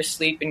focus on your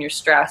sleep and your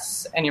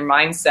stress and your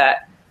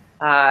mindset.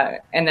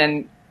 And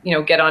then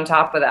get on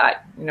top of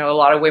that. A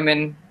lot of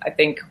women, I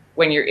think,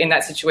 when you're in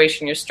that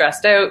situation, you're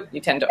stressed out, you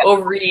tend to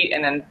overeat,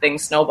 and then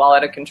things snowball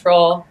out of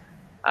control.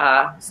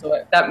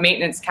 So that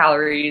maintenance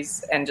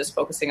calories and just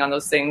focusing on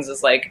those things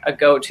is like a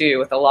go-to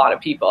with a lot of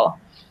people.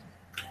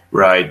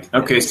 Right.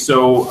 Okay.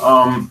 So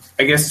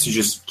I guess to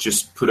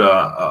just put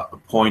a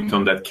point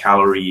on that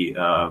calorie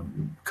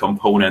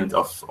component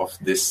of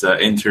this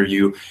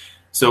interview.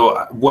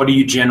 So what do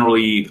you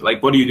generally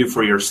like? What do you do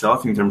for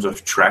yourself in terms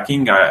of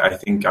tracking? I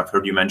think I've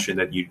heard you mention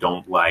that you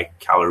don't like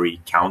calorie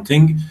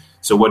counting.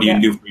 So what do you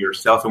do for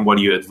yourself, and what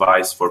do you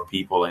advise for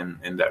people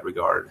in that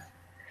regard?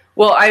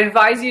 Well, I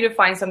advise you to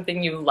find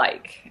something you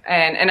like.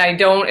 And I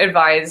don't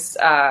advise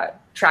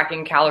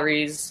tracking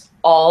calories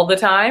all the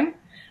time.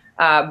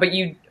 But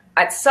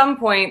at some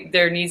point,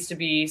 there needs to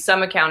be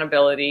some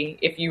accountability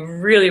if you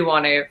really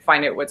want to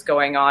find out what's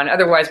going on.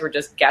 Otherwise, we're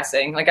just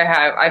guessing. Like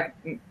I've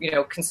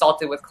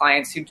consulted with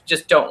clients who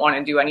just don't want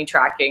to do any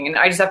tracking. And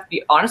I just have to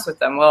be honest with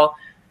them. Well,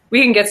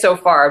 we can get so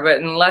far,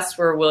 but unless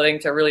we're willing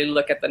to really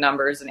look at the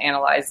numbers and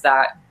analyze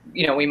that,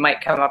 we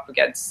might come up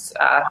against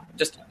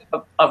just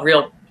a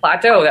real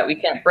plateau that we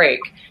can't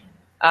break.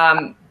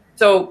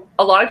 So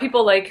a lot of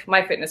people like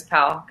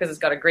MyFitnessPal because it's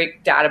got a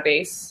great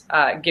database.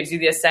 It gives you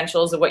the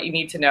essentials of what you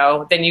need to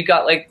know. Then you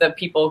got like the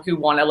people who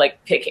want to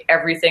like pick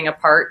everything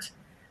apart.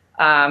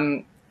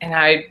 And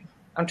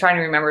I'm trying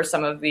to remember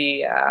some of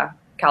the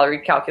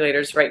calorie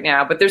calculators right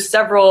now, but there's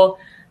several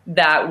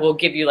that will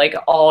give you like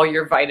all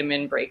your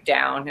vitamin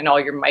breakdown and all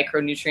your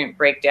micronutrient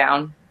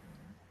breakdown.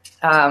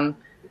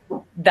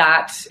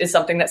 That is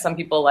something that some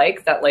people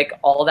like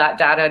all that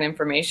data and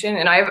information.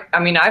 And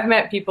I've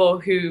met people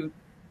who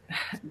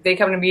they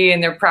come to me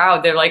and they're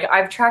proud. They're like,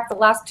 I've tracked the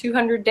last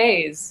 200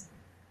 days.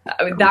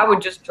 That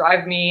would just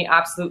drive me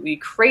absolutely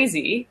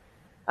crazy.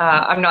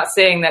 I'm not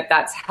saying that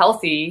that's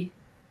healthy.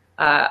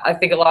 I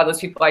think a lot of those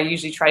people, I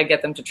usually try to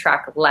get them to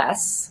track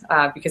less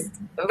because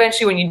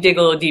eventually when you dig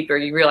a little deeper,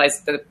 you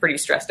realize that they're pretty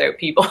stressed out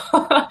people.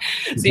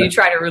 So you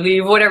try to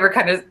relieve whatever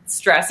kind of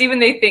stress. Even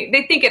they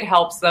think it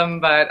helps them,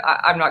 but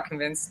I'm not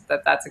convinced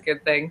that that's a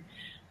good thing.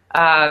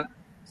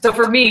 So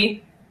for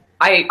me,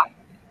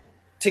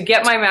 to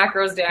get my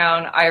macros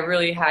down, I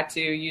really had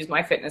to use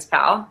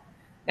MyFitnessPal.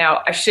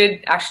 Now, I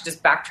should actually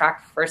just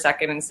backtrack for a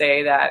second and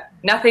say that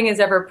nothing is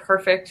ever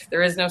perfect.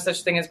 There is no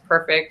such thing as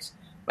perfect.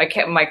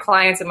 My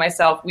clients and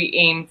myself, we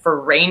aim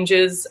for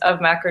ranges of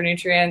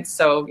macronutrients.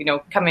 So,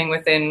 coming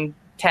within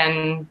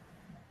 5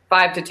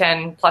 to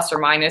 10 plus or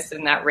minus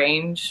in that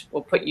range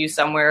will put you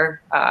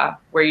somewhere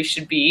where you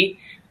should be.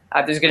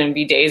 There's going to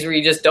be days where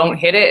you just don't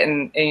hit it,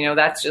 and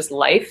that's just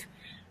life.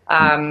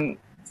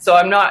 So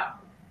I'm not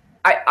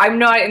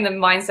in the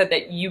mindset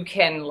that you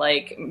can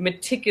like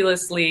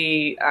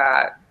meticulously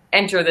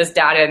enter this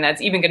data and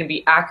that's even going to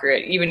be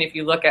accurate, even if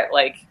you look at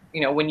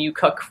when you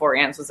cook 4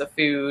 ounces of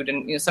food,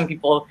 and some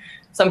people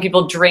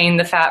drain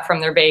the fat from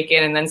their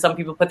bacon, and then some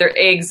people put their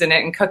eggs in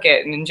it and cook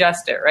it and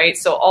ingest it, right?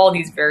 So all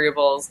these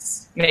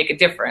variables make a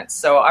difference.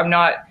 So I'm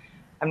not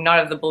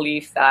of the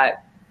belief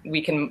that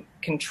we can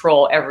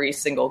control every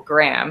single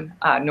gram,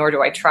 nor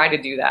do I try to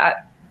do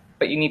that,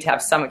 but you need to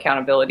have some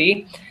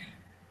accountability.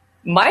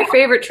 My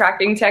favorite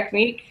tracking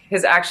technique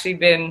has actually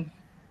been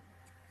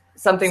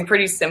something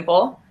pretty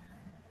simple.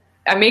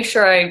 I make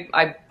sure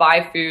I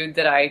buy food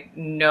that I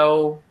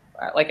know,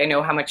 I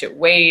know how much it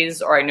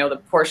weighs, or I know the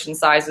portion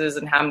sizes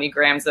and how many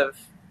grams of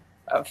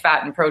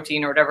fat and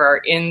protein or whatever are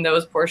in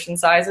those portion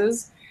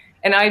sizes.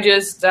 And I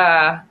just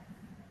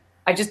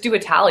do a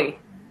tally.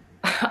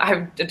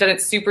 I've done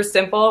it super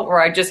simple where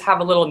I just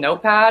have a little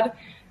notepad.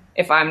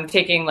 If I'm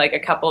taking a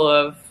couple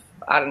of,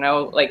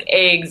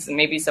 eggs and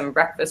maybe some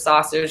breakfast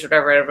sausage,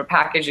 whatever, out of a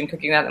package and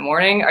cooking that in the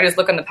morning, I just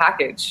look on the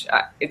package.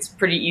 It's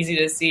pretty easy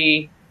to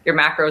see your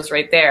macros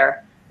right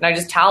there. And I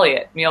just tally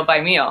it meal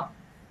by meal.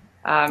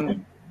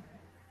 And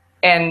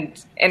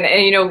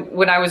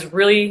when I was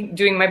really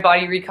doing my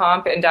body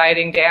recomp and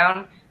dieting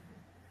down,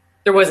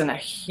 there wasn't a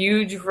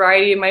huge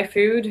variety in my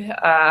food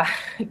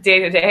day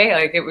to day.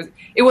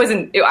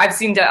 I've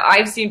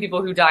seen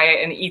people who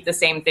diet and eat the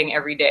same thing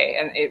every day,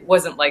 and it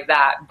wasn't like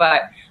that.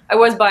 But I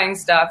was buying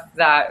stuff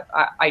that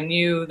I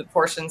knew the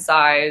portion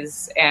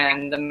size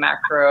and the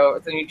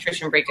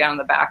nutrition breakdown in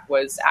the back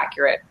was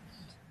accurate.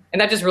 And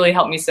that just really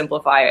helped me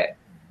simplify it.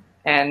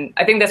 And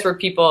I think that's where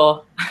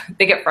people,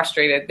 they get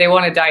frustrated. They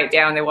want to diet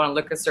down, they want to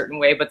look a certain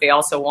way, but they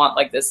also want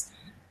this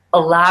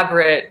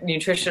elaborate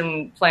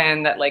nutrition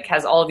plan that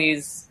has all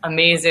these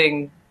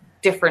amazing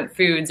different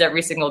foods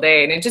every single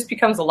day. And it just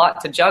becomes a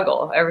lot to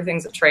juggle.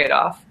 Everything's a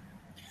trade-off.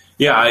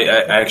 Yeah,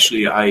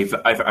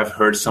 I've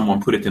heard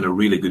someone put it in a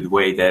really good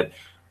way that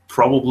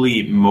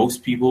probably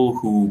most people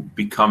who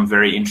become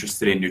very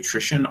interested in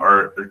nutrition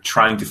are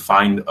trying to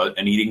find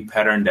an eating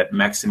pattern that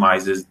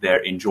maximizes their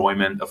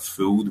enjoyment of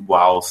food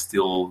while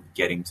still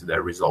getting to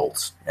their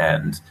results.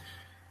 And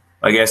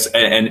I guess,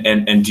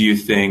 and do you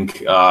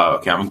think,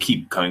 I'm going to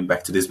keep coming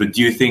back to this, but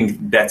do you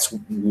think that's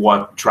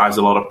what drives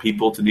a lot of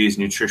people to these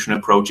nutrition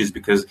approaches,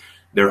 because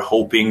they're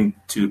hoping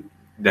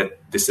that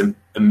this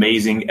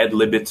amazing ad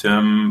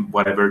libitum,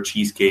 whatever,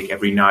 cheesecake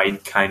every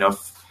night kind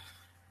of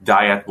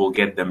diet will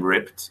get them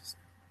ripped.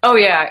 Oh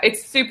yeah,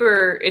 it's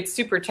super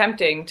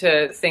tempting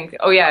to think,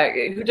 oh yeah,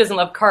 who doesn't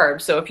love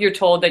carbs? So if you're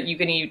told that you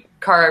can eat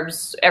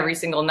carbs every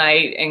single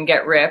night and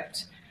get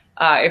ripped,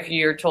 if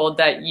you're told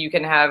that you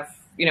can have,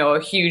 a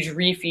huge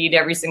refeed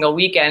every single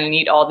weekend and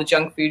eat all the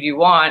junk food you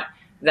want,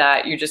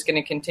 that you're just going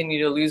to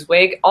continue to lose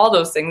weight, all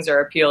those things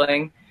are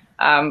appealing.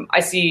 I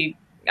see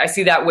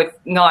that with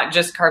not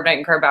just carb nite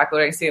and carb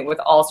backloading. I see it with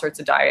all sorts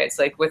of diets,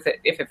 like with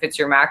it, if it fits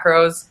your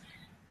macros.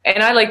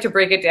 And I like to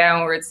break it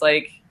down where it's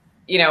like,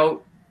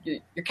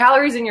 your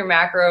calories and your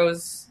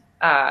macros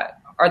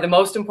are the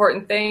most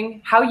important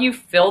thing. How you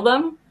fill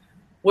them,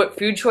 what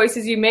food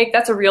choices you make,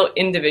 that's a real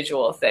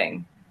individual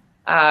thing.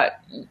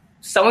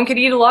 Someone could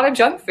eat a lot of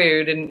junk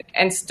food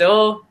and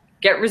still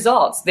get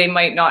results. They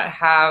might not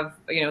have,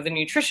 the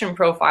nutrition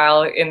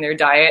profile in their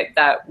diet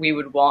that we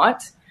would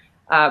want.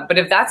 But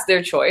if that's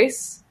their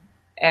choice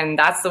and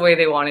that's the way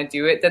they want to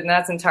do it, then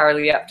that's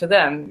entirely up to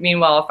them.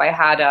 Meanwhile, if I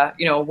had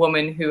a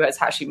woman who has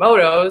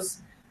Hashimoto's,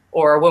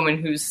 or a woman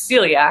who's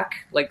celiac,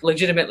 like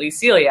legitimately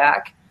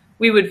celiac,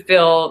 we would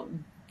fill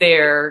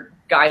their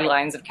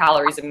guidelines of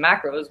calories and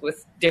macros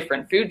with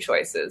different food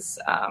choices.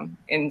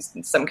 In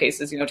some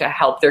cases, to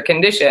help their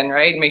condition,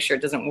 right? And make sure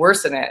it doesn't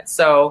worsen it.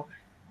 So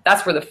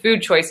that's where the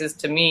food choices,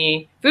 to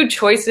me, food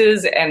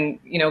choices and,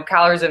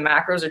 calories and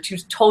macros are two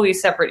totally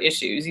separate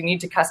issues. You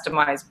need to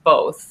customize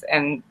both.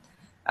 And,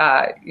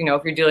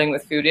 if you're dealing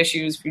with food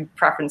issues, food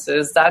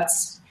preferences,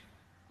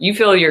 you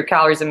fill your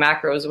calories and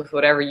macros with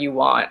whatever you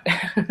want.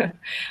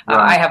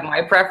 I have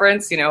my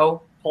preference,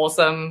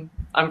 wholesome,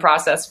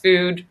 unprocessed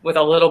food with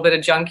a little bit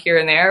of junk here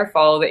and there,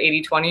 follow the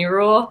 80-20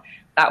 rule.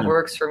 That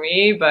works for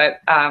me.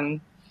 But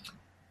some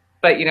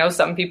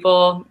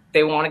people,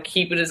 they want to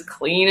keep it as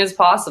clean as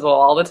possible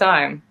all the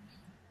time.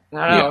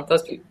 I don't know.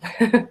 Those people,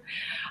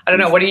 I don't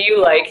know. What do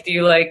you like? Do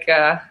you like...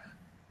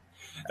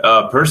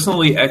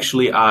 Personally,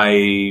 actually,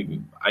 I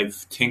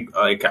think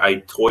like I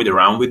toyed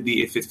around with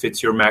the if it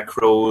fits your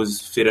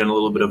macros, fit in a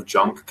little bit of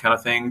junk kind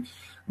of thing.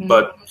 Mm-hmm.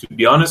 But to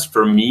be honest,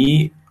 for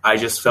me, I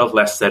just felt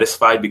less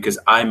satisfied because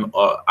I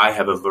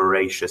have a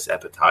voracious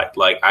appetite.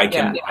 Like I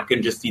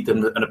can just eat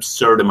an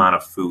absurd amount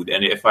of food,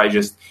 and if I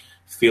just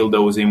fill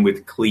those in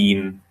with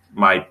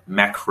my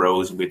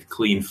macros with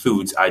clean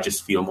foods, I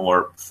just feel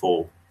more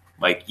full.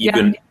 Like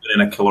even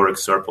in a caloric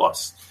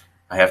surplus,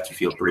 I have to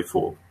feel pretty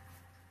full.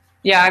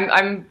 Yeah,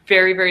 I'm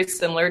very, very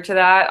similar to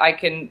that. I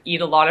can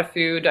eat a lot of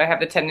food. I have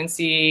the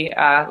tendency,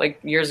 like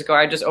years ago,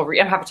 I just overeat.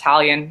 I'm half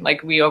Italian.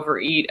 Like we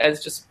overeat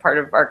as just part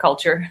of our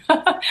culture.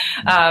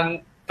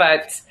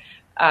 But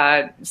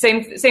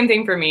same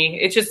thing for me.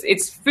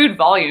 It's food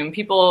volume.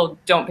 People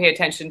don't pay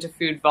attention to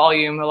food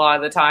volume a lot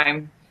of the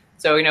time.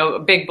 So, a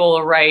big bowl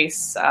of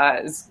rice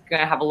is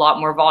going to have a lot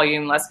more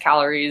volume, less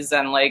calories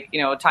than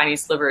a tiny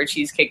sliver of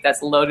cheesecake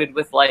that's loaded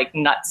with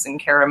nuts and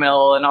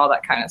caramel and all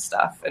that kind of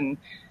stuff. And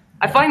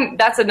I find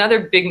that's another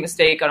big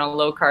mistake on a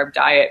low-carb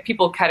diet.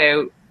 People cut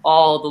out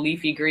all the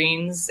leafy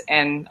greens,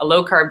 and a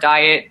low-carb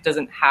diet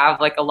doesn't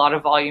have a lot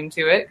of volume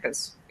to it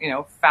because,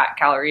 fat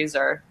calories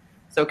are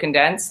so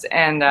condensed.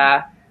 And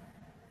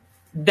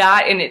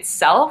that in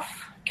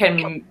itself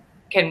can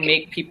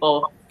make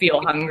people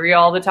feel hungry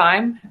all the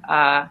time.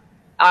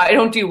 I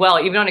don't do well,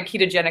 even on a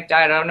ketogenic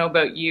diet. I don't know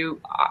about you.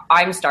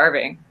 I'm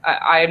starving.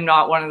 I am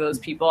not one of those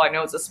people. I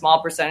know it's a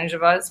small percentage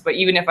of us, but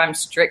even if I'm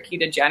strict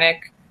ketogenic,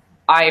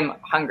 I'm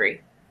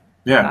hungry.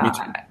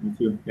 Yeah, me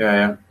too.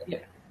 Yeah.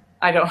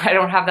 I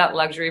don't have that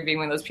luxury of being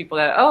one of those people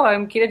that,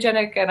 I'm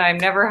ketogenic and I'm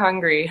never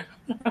hungry.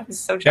 I'm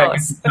so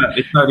jealous.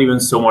 It's not even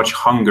so much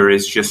hunger.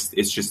 It's just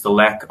the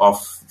lack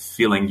of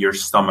feeling your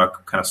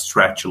stomach kind of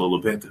stretch a little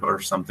bit or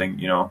something.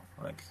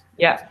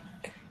 Yeah.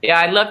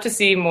 I'd love to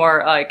see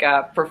more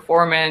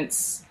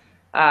performance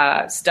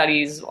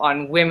studies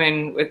on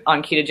women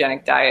on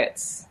ketogenic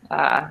diets.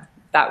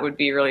 That would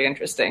be really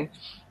interesting.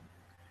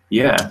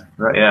 Yeah,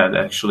 right.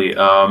 Yeah, actually,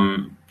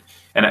 and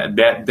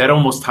that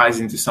almost ties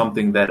into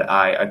something that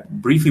I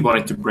briefly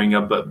wanted to bring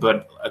up.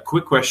 But a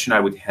quick question I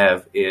would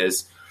have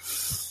is,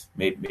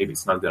 maybe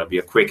it's not going to be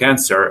a quick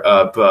answer,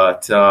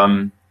 but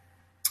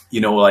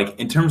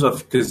in terms of,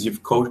 because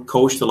you've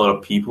coached a lot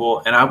of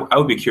people, and I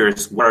would be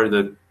curious, what are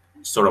the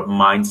sort of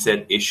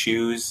mindset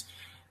issues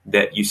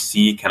that you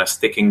see, kind of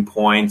sticking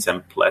points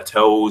and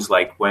plateaus,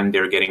 like when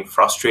they're getting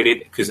frustrated?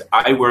 Because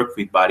I work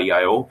with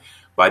Body.io.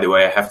 By the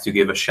way, I have to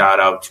give a shout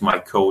out to my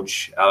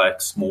coach,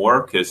 Alex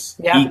Moore, because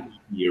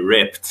he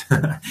ripped,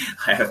 I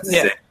have to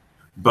say.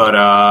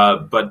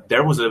 But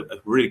there was a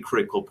really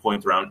critical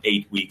point around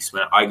 8 weeks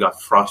when I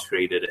got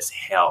frustrated as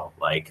hell.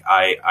 Like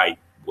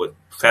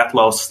fat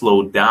loss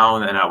slowed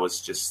down and I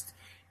was just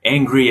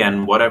angry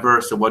and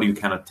whatever. So what do you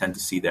kind of tend to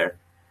see there?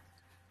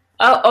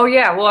 Oh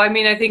yeah. Well, I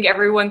mean, I think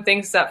everyone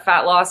thinks that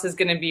fat loss is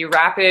going to be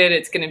rapid.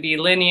 It's going to be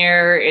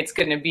linear. It's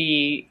going to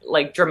be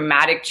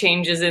dramatic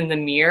changes in the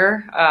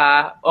mirror,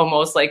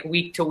 almost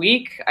week to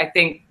week. I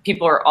think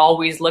people are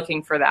always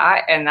looking for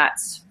that, and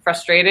that's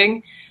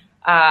frustrating.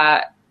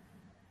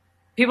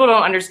 People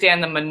don't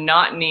understand the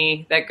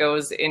monotony that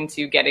goes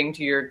into getting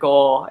to your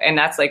goal. And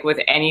that's with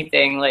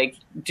anything,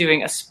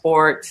 doing a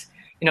sport,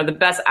 the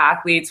best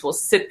athletes will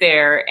sit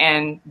there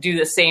and do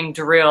the same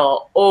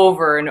drill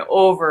over and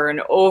over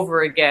and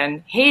over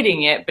again,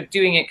 hating it, but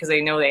doing it because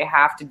they know they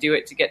have to do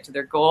it to get to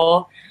their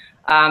goal.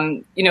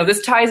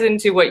 This ties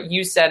into what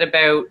you said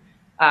about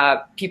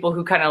people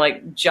who kind of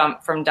like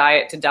jump from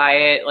diet to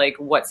diet, like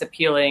what's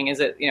appealing? Is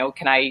it,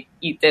 can I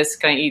eat this?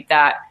 Can I eat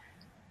that?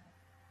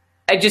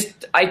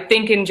 I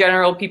think in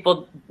general,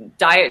 people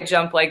diet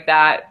jump like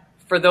that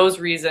for those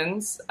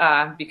reasons,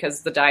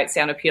 because the diets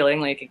sound appealing,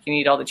 like you can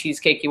eat all the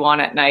cheesecake you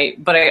want at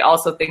night. But I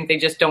also think they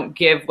just don't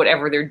give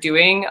whatever they're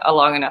doing a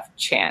long enough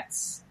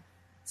chance.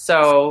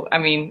 So, I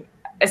mean,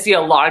 I see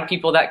a lot of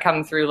people that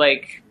come through,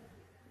 like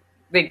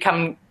they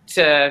come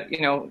to,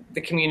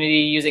 the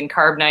community using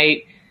carb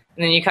night.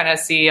 And then you kind of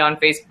see on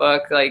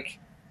Facebook, like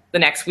the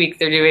next week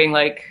they're doing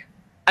like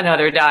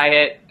another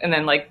diet. And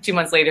then like 2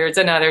 months later, it's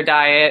another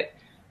diet.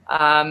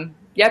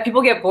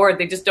 People get bored.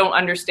 They just don't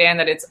understand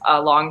that it's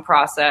a long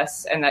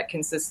process and that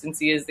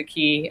consistency is the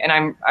key.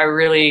 And I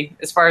really,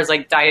 as far as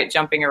like diet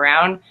jumping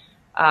around,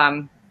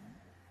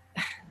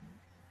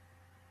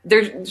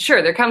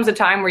 there comes a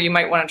time where you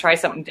might want to try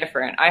something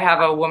different. I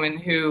have a woman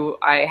who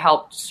I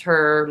helped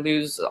her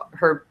lose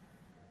her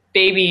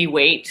baby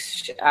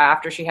weight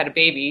after she had a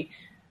baby.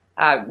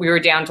 We were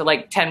down to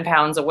like 10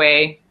 pounds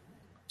away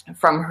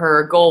from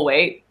her goal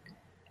weight.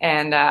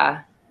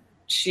 And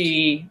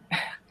she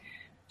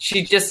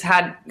just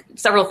had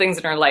several things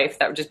in her life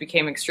that just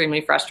became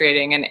extremely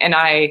frustrating. And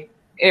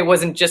it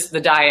wasn't just the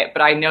diet,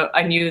 but I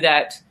knew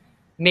that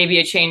maybe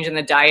a change in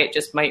the diet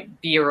just might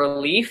be a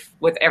relief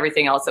with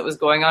everything else that was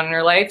going on in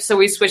her life. So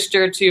we switched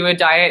her to a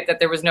diet that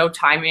there was no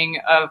timing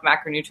of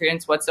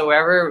macronutrients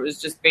whatsoever. It was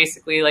just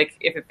basically like,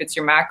 if it fits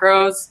your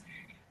macros,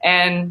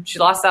 and she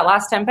lost that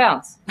last 10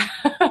 pounds.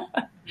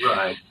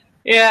 Right.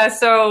 Yeah.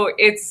 So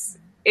it's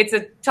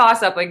a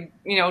toss up, like,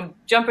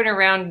 jumping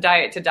around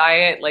diet to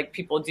diet, like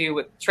people do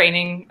with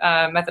training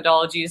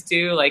methodologies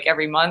too, like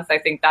every month. I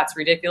think that's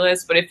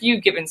ridiculous. But if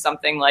you've given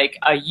something like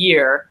a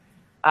year,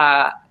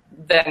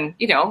 then,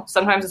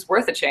 sometimes it's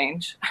worth a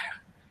change.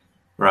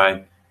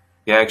 Right.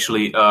 Yeah,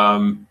 actually,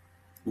 how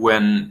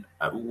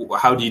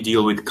do you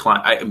deal with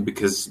clients?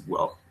 Because,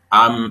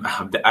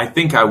 I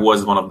think I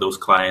was one of those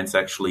clients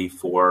actually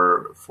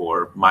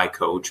for my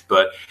coach,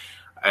 but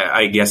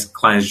I guess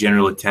clients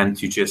generally tend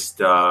to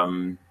just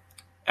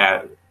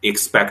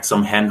expect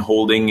some hand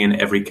holding in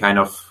every kind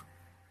of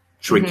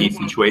tricky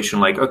situation.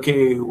 Like,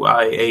 okay,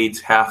 I ate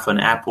half an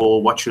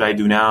apple. What should I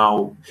do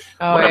now?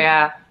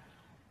 Yeah.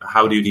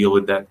 How do you deal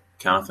with that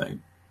kind of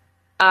thing?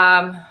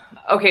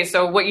 Okay,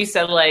 so what you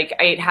said, like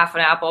I ate half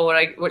an apple.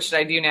 What should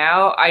I do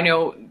now? I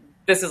know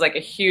this is like a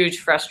huge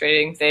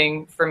frustrating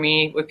thing for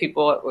me with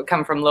people who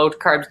come from low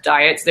carb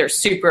diets. They're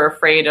super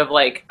afraid of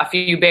like a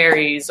few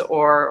berries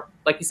or,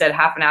 like you said,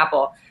 half an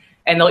apple,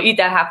 and they'll eat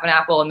that half an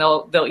apple and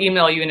they'll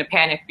email you in a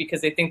panic because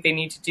they think they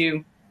need to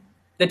do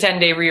the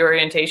 10-day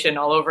reorientation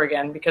all over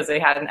again because they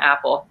had an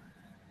apple.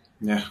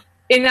 Yeah.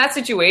 In that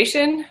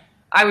situation,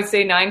 I would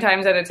say 9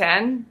 times out of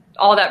 10,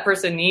 all that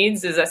person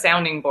needs is a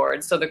sounding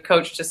board. So the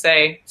coach to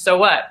say, so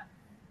what?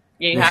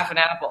 You ate half an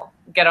apple.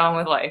 Get on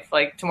with life.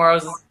 Like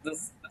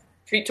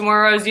treat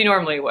tomorrow as you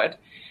normally would.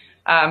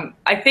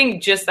 I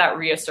think just that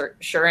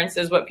reassurance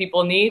is what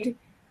people need.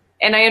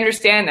 And I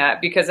understand that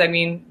because, I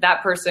mean,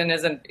 that person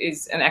is an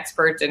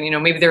expert and,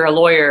 maybe they're a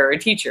lawyer or a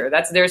teacher.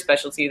 That's their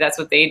specialty. That's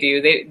what they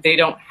do. They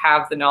don't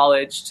have the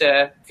knowledge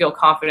to feel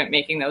confident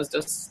making those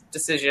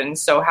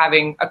decisions. So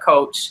having a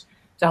coach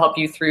to help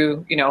you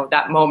through,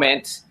 that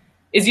moment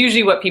is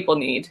usually what people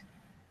need.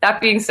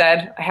 That being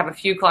said, I have a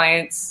few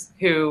clients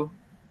who,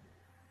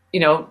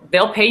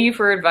 they'll pay you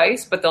for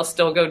advice, but they'll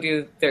still go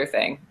do their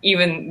thing.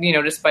 Even,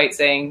 despite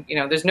saying,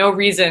 there's no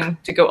reason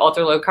to go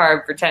ultra low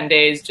carb for 10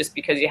 days just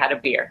because you had a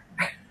beer.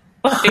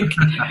 But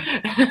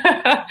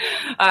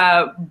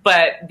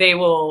they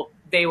will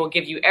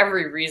give you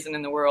every reason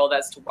in the world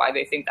as to why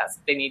they think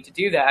they need to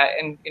do that.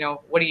 And,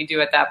 what do you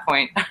do at that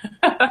point?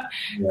 Yeah.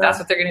 That's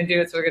what they're going to do.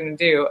 That's what they're going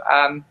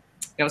to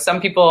do.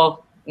 Some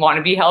people want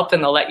to be helped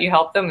and they'll let you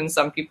help them. And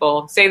some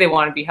people say they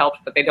want to be helped,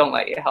 but they don't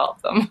let you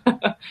help them.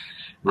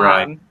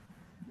 Right.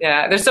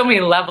 Yeah, there's so many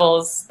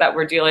levels that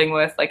we're dealing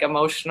with, like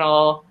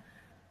emotional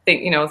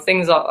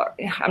things.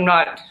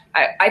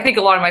 I think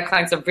a lot of my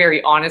clients are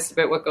very honest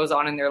about what goes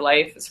on in their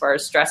life as far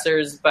as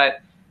stressors,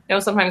 but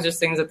sometimes there's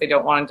things that they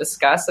don't want to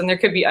discuss, and there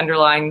could be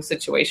underlying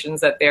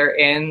situations that they're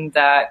in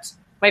that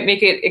might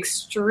make it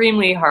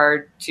extremely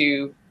hard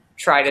to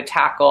try to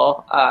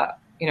tackle, a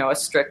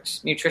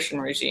strict nutrition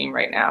regime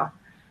right now.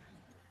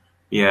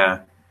 Yeah.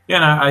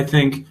 And I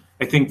think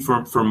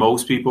for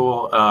most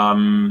people,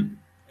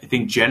 I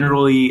think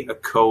generally a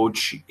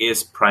coach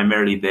is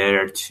primarily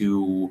there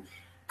to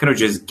kind of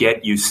just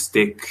get you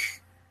stick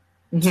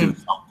to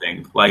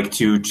something, like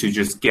to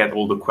just get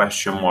all the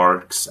question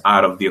marks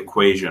out of the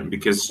equation,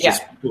 because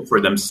just people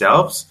for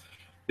themselves,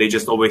 they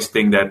just always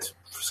think that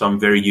some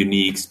very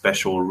unique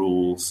special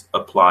rules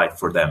apply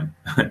for them.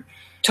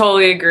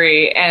 Totally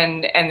agree.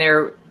 And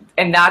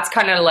that's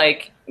kind of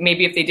like,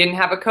 maybe if they didn't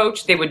have a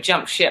coach, they would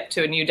jump ship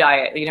to a new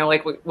diet,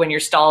 like when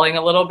you're stalling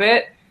a little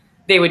bit,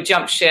 they would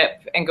jump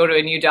ship and go to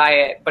a new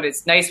diet. But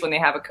it's nice when they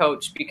have a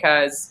coach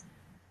because,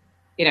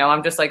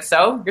 I'm just like,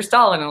 so you're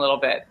stalling a little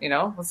bit,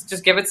 let's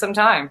just give it some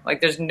time.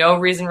 Like there's no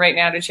reason right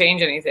now to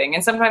change anything.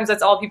 And sometimes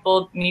that's all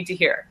people need to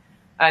hear.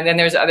 And then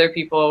there's other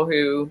people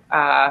who,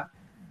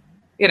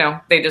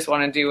 they just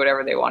want to do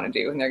whatever they want to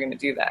do and they're going to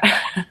do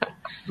that.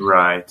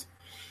 Right.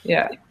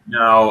 Yeah.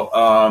 Now,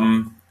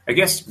 I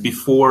guess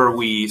before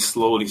we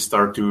slowly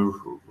start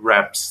to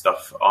wrap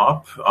stuff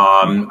up,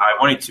 I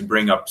wanted to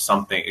bring up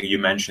something. You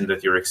mentioned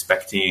that you're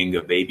expecting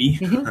a baby.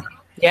 Mm-hmm.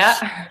 Yeah.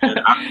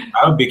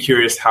 I would be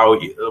curious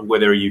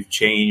whether you've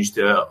changed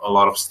a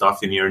lot of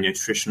stuff in your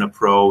nutrition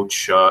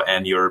approach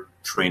and your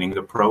training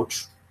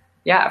approach.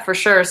 Yeah, for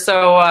sure.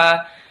 So,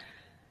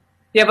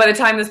 by the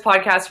time this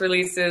podcast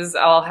releases,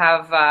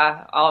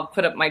 I'll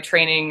put up my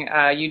training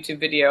YouTube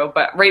video.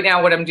 But right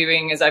now what I'm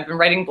doing is I've been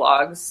writing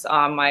blogs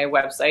on my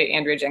website,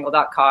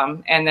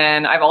 andreajengle.com. And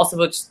then I've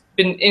also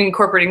been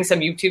incorporating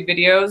some YouTube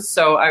videos.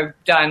 So I've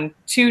done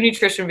 2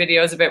 nutrition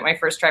videos about my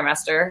first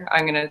trimester.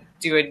 I'm going to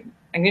do a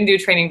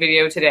training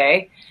video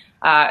today.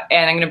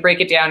 And I'm going to break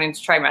it down into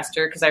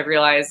trimester because I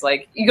realized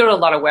like you go to a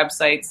lot of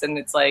websites and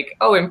it's like,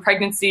 oh, in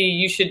pregnancy,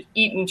 you should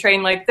eat and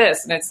train like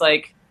this. And it's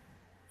like,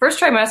 first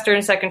trimester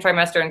and second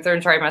trimester and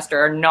third trimester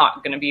are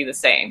not going to be the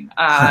same.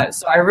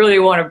 So I really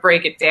want to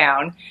break it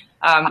down.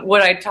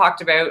 What I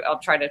talked about, I'll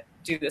try to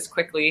do this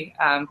quickly,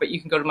 but you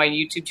can go to my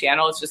YouTube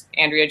channel. It's just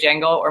Andrea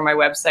Jengle, or my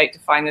website to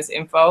find this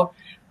info.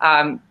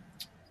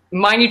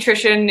 My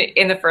nutrition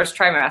in the first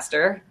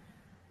trimester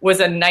was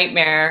a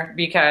nightmare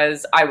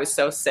because I was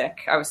so sick.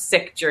 I was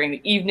sick during the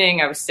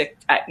evening. I was sick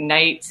at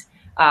night.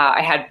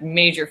 I had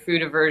major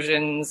food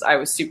aversions. I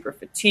was super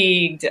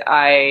fatigued.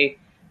 I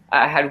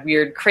had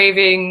weird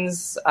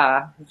cravings,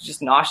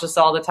 just nauseous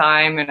all the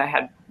time, and I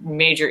had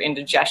major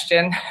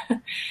indigestion.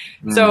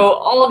 So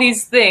all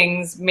these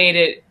things made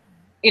it,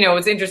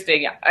 it's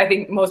interesting. I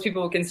think most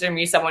people would consider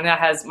me someone that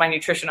has my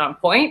nutrition on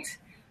point,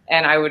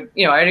 and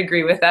I'd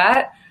agree with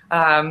that.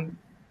 And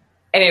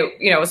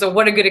so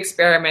what a good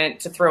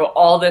experiment to throw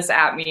all this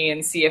at me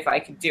and see if I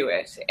could do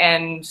it.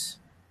 And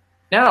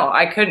no,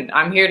 I couldn't.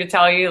 I'm here to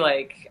tell you,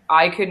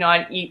 I could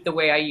not eat the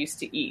way I used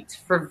to eat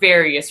for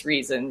various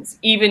reasons.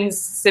 Even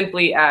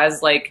simply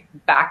as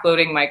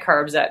backloading my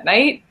carbs at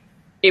night,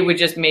 it would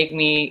just make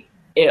me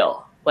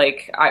ill.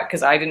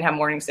 Because I didn't have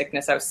morning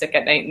sickness, I was sick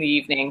at night in the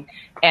evening.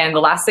 And the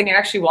last thing I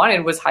actually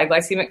wanted was high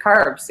glycemic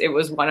carbs. It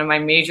was one of my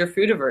major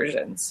food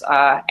aversions.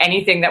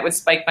 Anything that would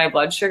spike my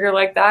blood sugar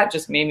like that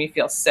just made me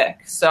feel sick.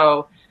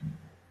 So,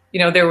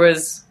 there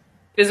was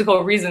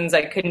physical reasons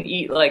I couldn't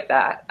eat like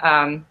that.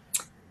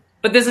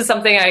 But this is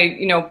something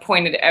I,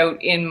 pointed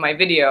out in my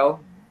video,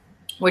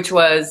 which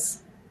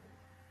was,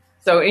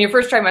 so in your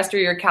first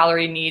trimester, your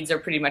calorie needs are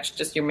pretty much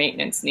just your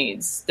maintenance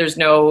needs. There's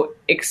no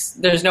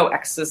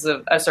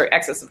excessive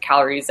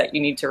calories that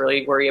you need to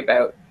really worry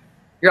about.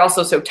 You're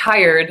also so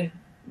tired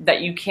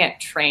that you can't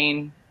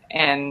train,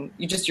 and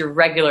your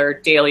regular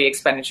daily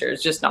expenditure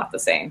is just not the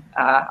same.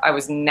 I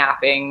was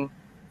napping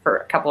for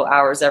a couple of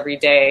hours every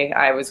day.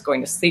 I was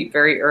going to sleep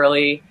very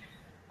early.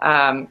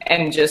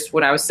 And just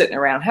when I was sitting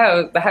around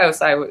the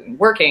house, I was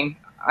working.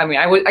 I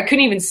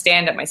couldn't even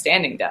stand at my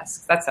standing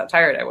desk. That's how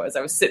tired I was.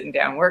 I was sitting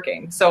down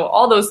working. So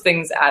all those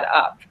things add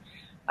up.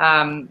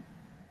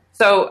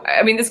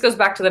 This goes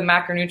back to the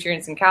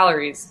macronutrients and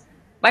calories.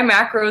 My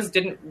macros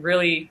didn't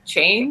really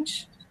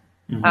change.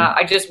 Mm-hmm.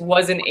 I just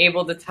wasn't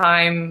able to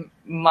time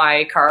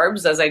my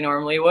carbs as I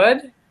normally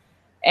would.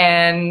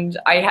 And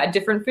I had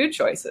different food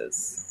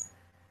choices.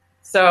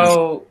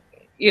 So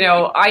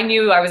I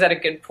knew I was at a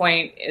good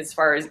point as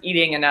far as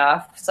eating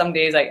enough. Some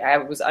days I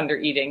was under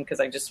eating because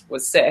I just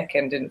was sick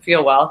and didn't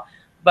feel well.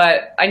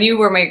 But I knew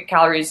where my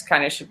calories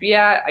kind of should be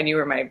at. I knew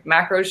where my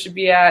macros should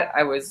be at.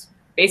 I was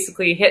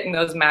basically hitting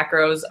those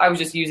macros. I was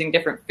just using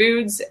different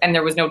foods, and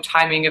there was no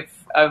timing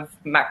of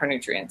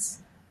macronutrients.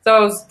 So I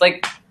was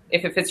like,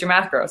 if it fits your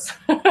macros.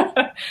 That's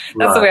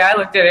right. The way I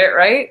looked at it,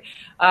 right?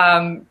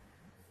 I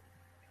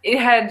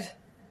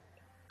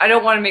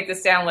don't want to make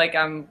this sound like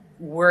I'm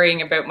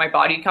worrying about my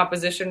body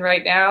composition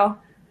right now,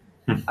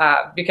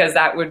 because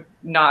that would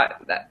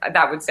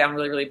sound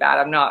really, really bad.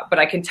 I'm not, but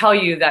I can tell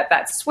you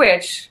that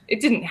switch, it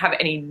didn't have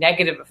any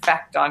negative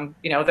effect on,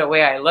 the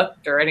way I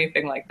looked or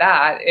anything like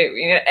that.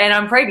 And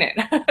I'm pregnant.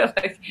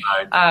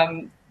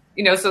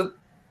 So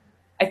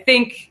I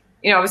think,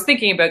 I was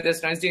thinking about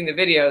this when I was doing the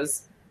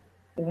videos.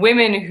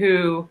 Women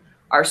who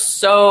are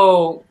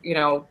so,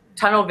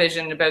 tunnel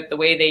vision about the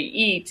way they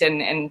eat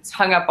and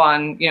hung up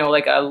on,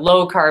 a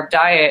low carb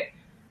diet,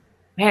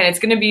 man, it's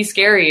going to be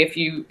scary if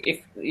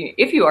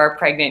you are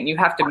pregnant and you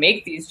have to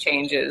make these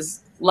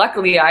changes.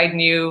 Luckily, I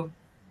knew,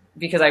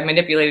 because I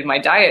manipulated my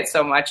diet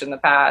so much in the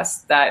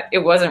past, that it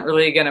wasn't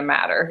really going to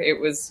matter. It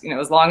was,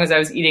 as long as I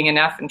was eating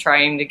enough and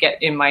trying to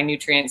get in my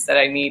nutrients that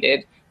I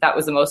needed, that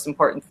was the most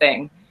important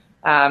thing.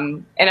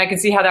 And I can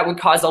see how that would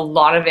cause a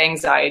lot of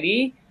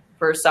anxiety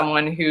for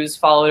someone who's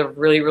followed a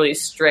really, really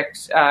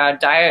strict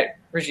diet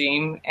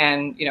regime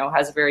and,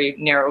 has a very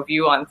narrow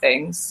view on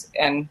things.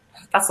 And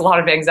that's a lot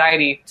of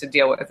anxiety to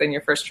deal with in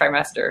your first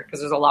trimester because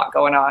there's a lot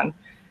going on.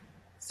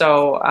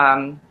 So,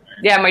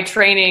 my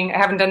training, I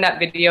haven't done that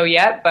video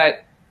yet,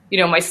 but,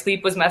 my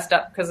sleep was messed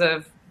up because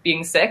of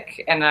being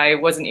sick, and I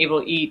wasn't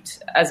able to eat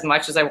as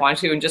much as I wanted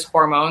to, and just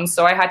hormones.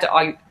 So I had to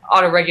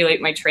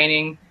auto-regulate my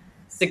training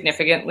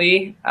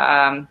significantly.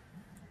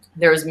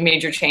 There was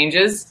major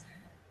changes.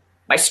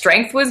 My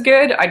strength was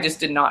good. I just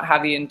did not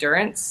have the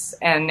endurance.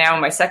 And now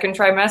in my second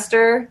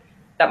trimester,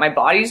 that my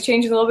body's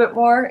changed a little bit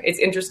more. It's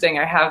interesting.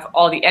 I have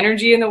all the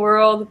energy in the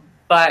world,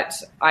 but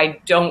I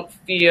don't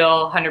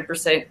feel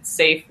 100%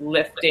 safe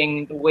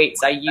lifting the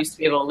weights I used to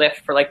be able to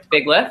lift for like the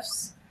big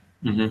lifts.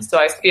 Mm-hmm. So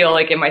I feel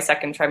like in my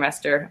second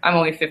trimester, I'm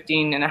only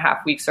 15 and a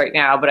half weeks right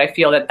now, but I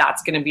feel that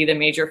that's going to be the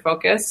major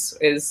focus,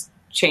 is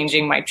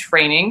changing my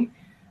training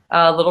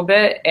a little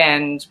bit.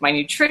 And my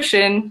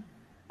nutrition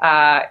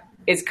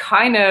is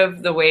kind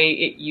of the way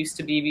it used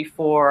to be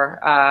before.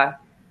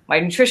 My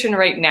nutrition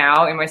right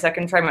now in my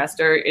second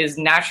trimester is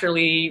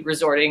naturally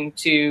resorting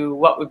to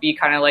what would be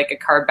kind of like a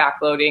carb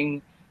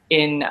backloading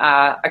in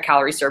a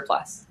calorie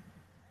surplus.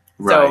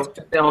 Right. So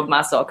to build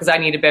muscle, because I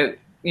need about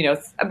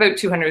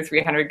 200,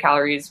 300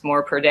 calories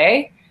more per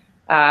day.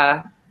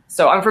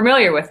 So I'm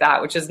familiar with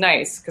that, which is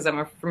nice, because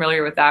I'm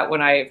familiar with that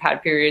when I've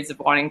had periods of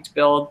wanting to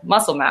build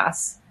muscle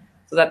mass.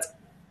 So that's,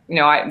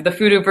 the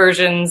food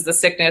aversions, the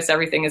sickness,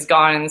 everything is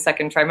gone in the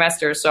second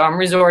trimester. So I'm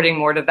resorting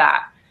more to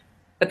that.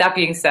 But that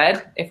being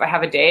said, if I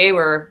have a day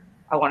where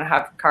I want to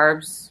have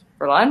carbs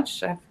for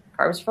lunch, I have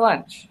carbs for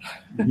lunch.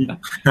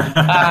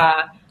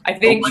 I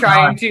think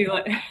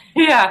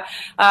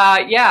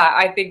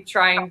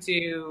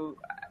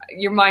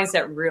your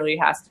mindset really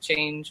has to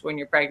change when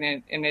you're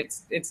pregnant, and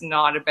it's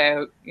not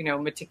about,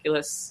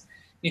 meticulous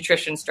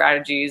nutrition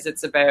strategies.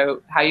 It's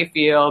about how you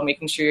feel,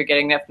 making sure you're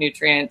getting enough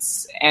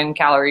nutrients and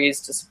calories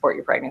to support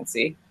your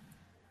pregnancy.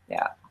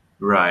 Yeah.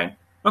 Right.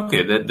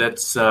 Okay,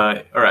 that's all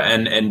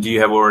right. And do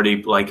you have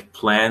already like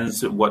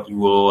plans what you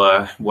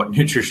will what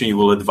nutrition you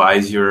will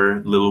advise your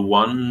little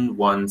one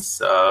once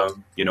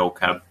kind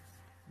of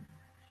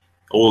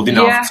old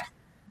enough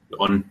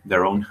on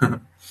their own?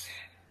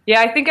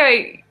 Yeah, I think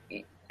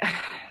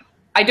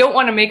I don't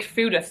want to make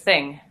food a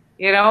thing.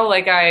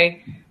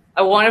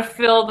 I want to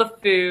fill the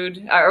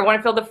food, I want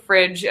to fill the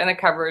fridge and the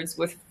cupboards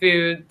with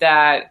food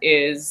that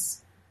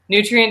is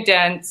nutrient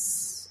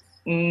dense,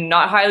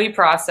 not highly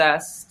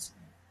processed.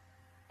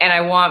 And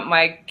I want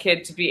my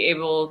kid to be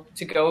able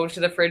to go to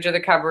the fridge or the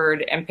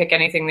cupboard and pick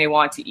anything they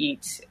want to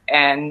eat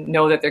and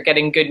know that they're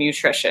getting good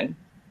nutrition.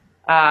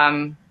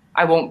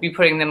 I won't be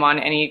putting them on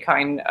any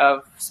kind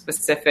of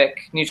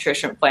specific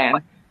nutrition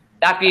plan.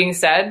 That being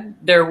said,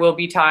 there will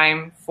be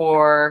time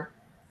for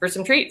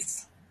some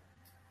treats.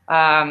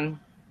 And,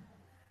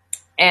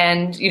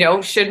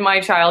 should my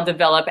child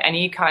develop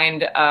any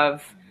kind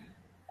of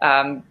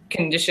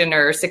condition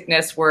or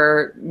sickness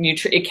where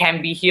it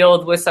can be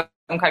healed with some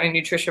kind of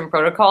nutrition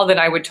protocol, then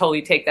I would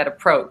totally take that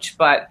approach.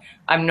 But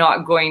I'm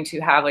not going to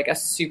have like a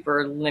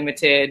super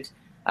limited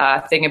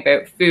thing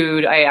about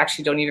food. I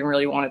actually don't even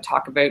really want to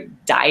talk about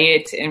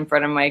diet in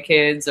front of my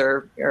kids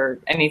or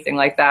anything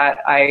like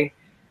that. I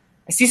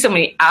see so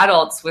many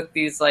adults with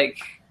these like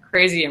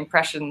crazy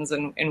impressions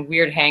and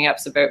weird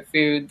hang-ups about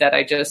food that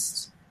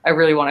I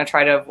really want to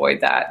try to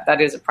avoid that.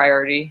 That is a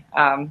priority.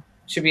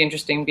 Should be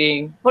interesting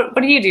being, what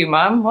do you do,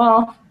 Mom?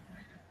 Well,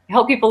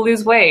 help people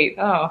lose weight.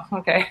 Oh,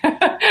 okay.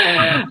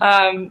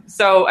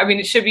 So,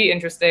 it should be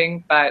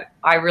interesting, but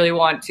I really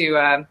want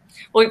to,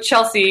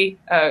 Chelsea,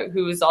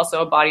 who is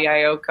also a Body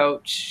IO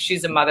coach,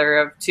 she's a mother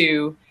of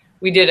two.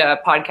 We did a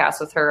podcast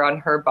with her on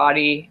her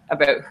body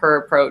about her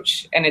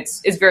approach. And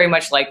it's very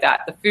much like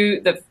that. The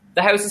food,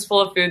 the house is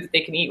full of food that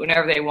they can eat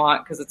whenever they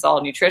want, because it's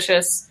all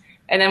nutritious.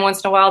 And then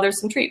once in a while, there's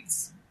some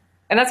treats.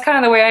 And that's kind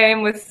of the way I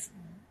am with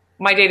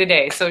my day to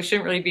day. So it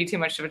shouldn't really be too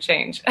much of a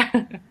change.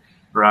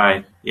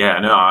 Right. Yeah,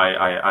 no,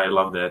 I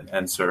love that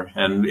answer.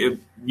 And,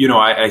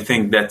 I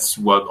think that's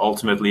what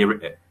ultimately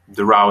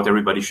the route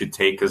everybody should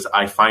take, because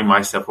I find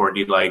myself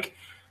already like,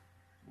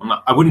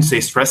 I wouldn't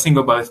say stressing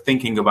about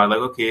thinking about like,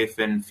 okay, if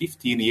in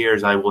 15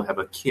 years I will have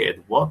a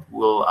kid, what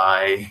will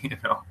I, feed?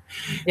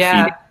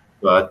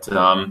 But,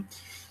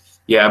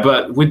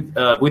 but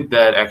with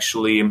that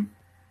actually,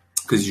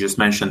 because you just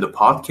mentioned the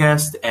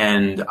podcast,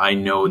 and I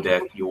know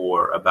that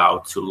you're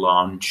about to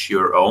launch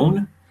your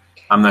own.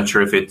 I'm not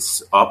sure if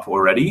it's up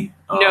already.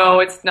 No,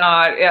 it's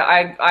not.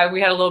 Yeah,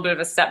 we had a little bit of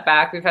a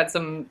setback. We've had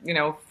some,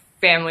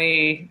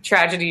 family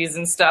tragedies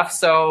and stuff,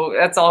 so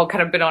that's all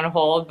kind of been on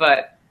hold.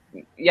 But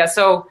yeah,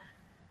 so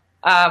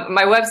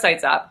my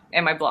website's up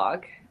and my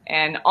blog,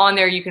 and on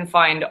there you can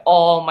find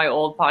all my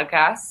old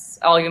podcasts.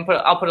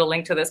 I'll put a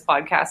link to this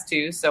podcast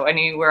too. So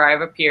anywhere I've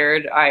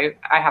appeared, I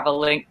have a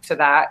link to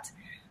that.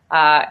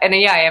 And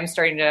then, I am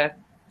starting to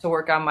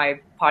work on my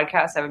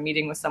podcast. I have a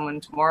meeting with someone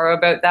tomorrow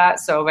about that.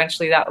 So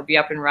eventually that will be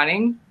up and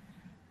running.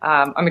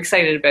 I'm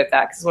excited about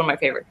that because it's one of my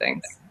favorite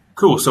things.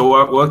 Cool.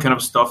 So what kind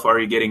of stuff are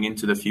you getting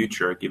into the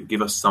future?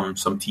 Give us some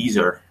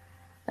teaser.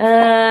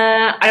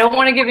 I don't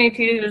want to give any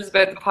teasers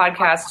about the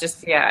podcast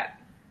just yet.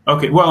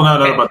 Okay. Well,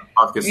 not about the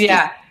podcast.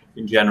 Yeah.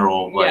 in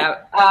general?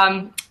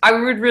 I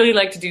would really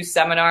like to do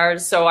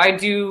seminars. So I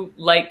do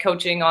like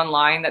coaching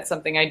online. That's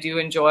something I do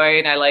enjoy,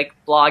 and I like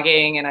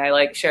blogging and I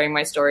like sharing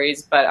my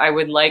stories, but I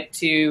would like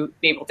to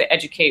be able to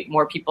educate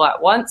more people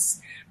at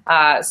once.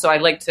 So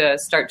I'd like to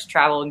start to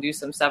travel and do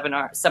some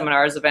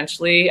seminars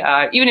eventually.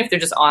 Even if they're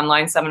just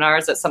online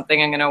seminars, that's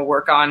something I'm going to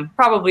work on.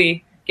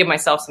 Probably give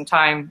myself some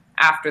time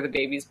after the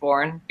baby's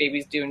born.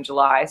 Baby's due in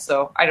July,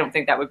 so I don't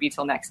think that would be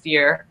till next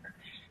year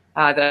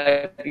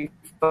that I'd be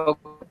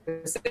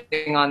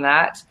focusing on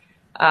that.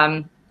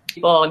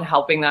 People and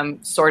helping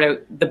them sort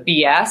out the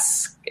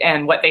BS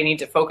and what they need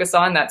to focus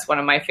on. That's one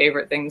of my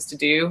favorite things to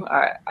do.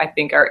 I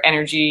think our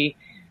energy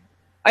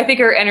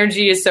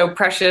is so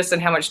precious,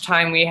 and how much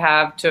time we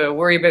have to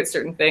worry about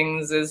certain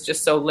things is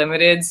just so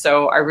limited.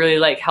 So I really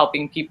like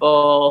helping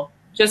people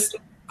just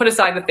put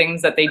aside the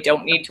things that they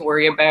don't need to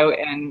worry about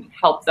and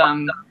help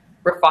them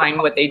refine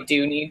what they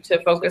do need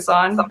to focus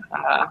on.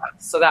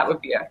 So that would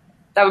be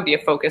a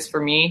focus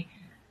for me.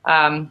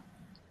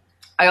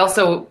 I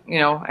also,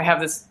 I have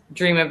this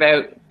dream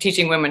about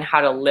teaching women how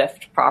to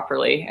lift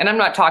properly. And I'm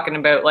not talking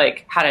about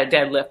like how to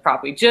deadlift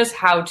properly, just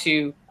how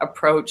to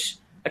approach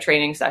a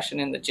training session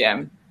in the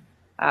gym.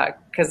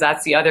 Because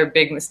that's the other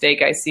big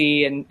mistake I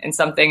see, and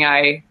something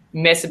I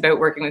miss about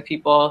working with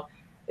people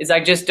is I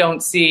just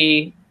don't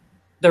see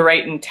the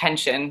right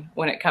intention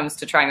when it comes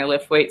to trying to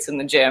lift weights in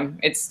the gym.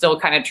 It's still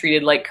kind of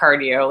treated like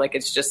cardio, like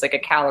it's just like a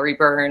calorie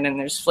burn, and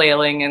there's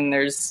flailing, and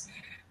there's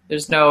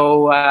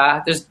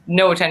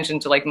no attention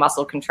to like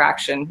muscle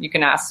contraction. You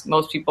can ask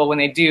most people when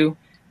if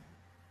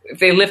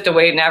they lift a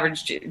weight, an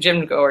average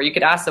gym goer, you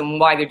could ask them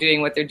why they're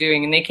doing what they're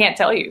doing, and they can't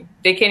tell you.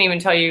 They can't even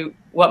tell you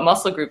what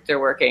muscle group they're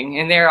working.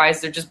 In their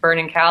eyes, they're just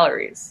burning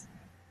calories.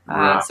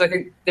 Right. So I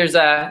think there's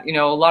a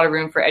lot of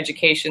room for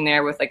education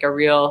there with like a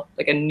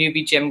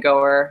newbie gym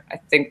goer. I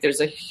think there's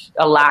a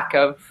lack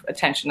of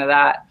attention to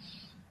that.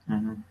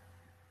 Mm-hmm.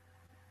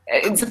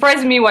 It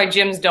surprises me why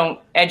gyms don't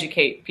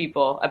educate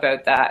people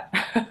about that.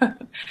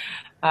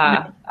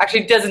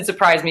 Actually, it doesn't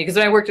surprise me, because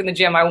when I worked in the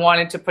gym, I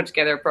wanted to put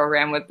together a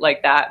program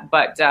like that,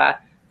 but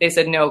they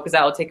said no, because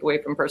that will take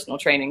away from personal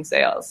training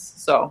sales.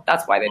 So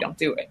that's why they don't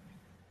do it.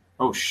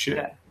 Oh, shit.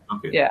 Yeah.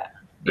 Okay. Yeah.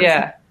 That's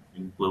yeah.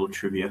 Little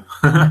trivia.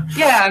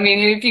 Yeah, I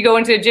mean, if you go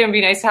into a gym, it'd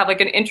be nice to have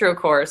like an intro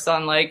course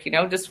on like,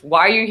 just why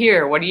are you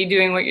here? What are you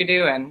doing? What you're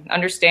doing?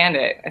 Understand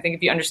it. I think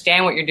if you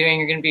understand what you're doing,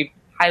 you're going to be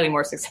highly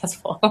more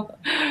successful.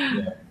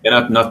 Yeah.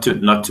 And not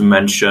to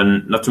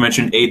mention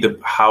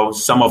how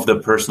some of the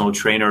personal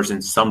trainers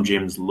in some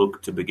gyms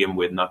look to begin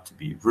with, not to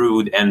be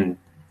rude, and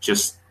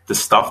just the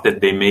stuff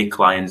that they make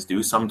clients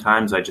do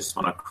sometimes, I just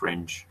want to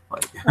cringe.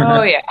 Like,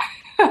 oh yeah.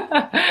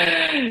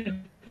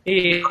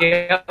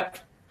 Yep.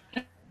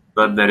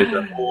 But that is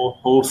a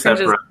whole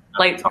separate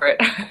light for it.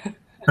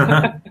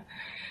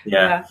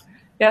 Yeah.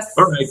 Yes.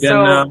 All right,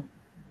 then.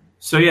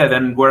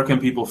 Then where can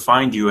people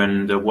find you,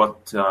 and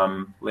what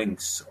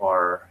links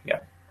are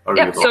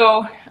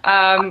so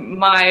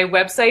my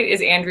website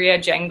is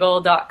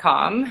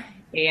andreajengle.com,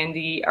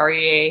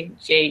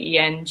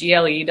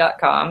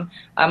 AndreaJengle.com.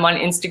 I'm on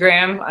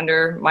Instagram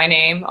under my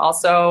name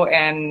also,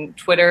 and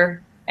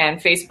Twitter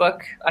and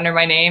Facebook under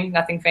my name,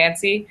 nothing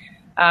fancy.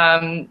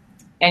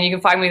 And you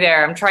can find me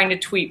there. I'm trying to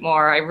tweet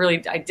more.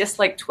 I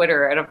dislike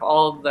Twitter out of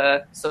all of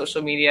the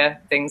social media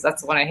things.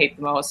 That's the one I hate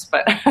the most.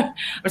 But I'm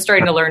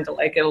starting to learn to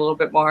like it a little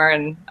bit more.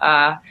 And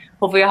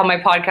hopefully I'll have my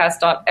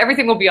podcast on.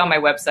 Everything will be on my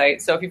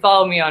website. So if you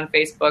follow me on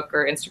Facebook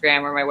or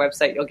Instagram or my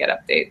website, you'll get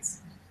updates.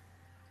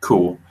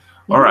 Cool.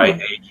 All right,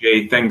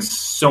 AJ, thanks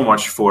so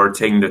much for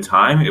taking the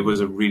time. It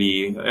was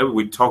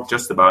we talked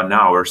just about an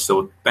hour.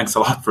 So thanks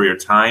a lot for your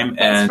time.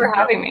 Thanks for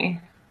having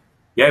me.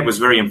 Yeah, it was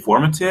very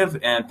informative,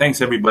 and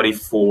thanks everybody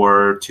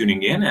for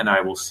tuning in, and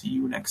I will see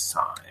you next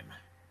time.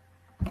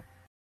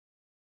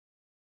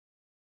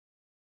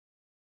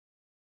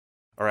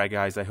 All right,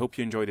 guys, I hope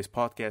you enjoyed this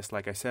podcast.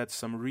 Like I said,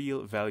 some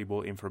real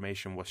valuable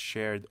information was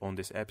shared on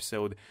this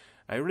episode.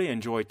 I really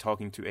enjoyed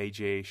talking to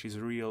AJ. She's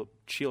a real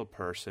chill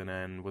person,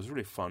 and it was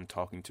really fun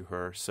talking to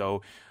her.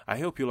 So I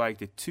hope you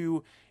liked it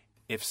too.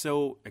 If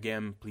so,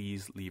 again,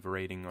 please leave a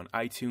rating on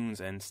iTunes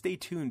and stay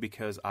tuned,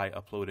 because I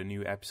upload a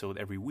new episode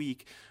every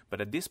week.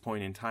 But at this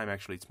point in time,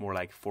 actually, it's more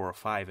like 4 or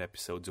 5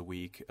 episodes a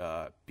week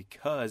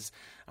because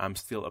I'm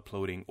still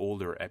uploading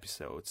older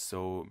episodes.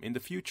 So in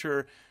the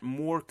future,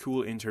 more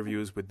cool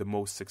interviews with the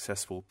most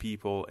successful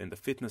people in the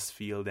fitness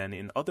field and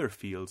in other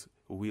fields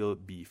will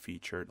be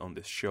featured on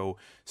this show.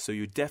 So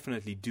you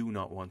definitely do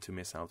not want to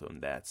miss out on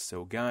that.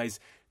 So guys,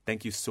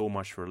 thank you so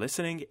much for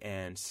listening,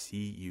 and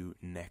see you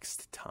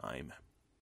next time.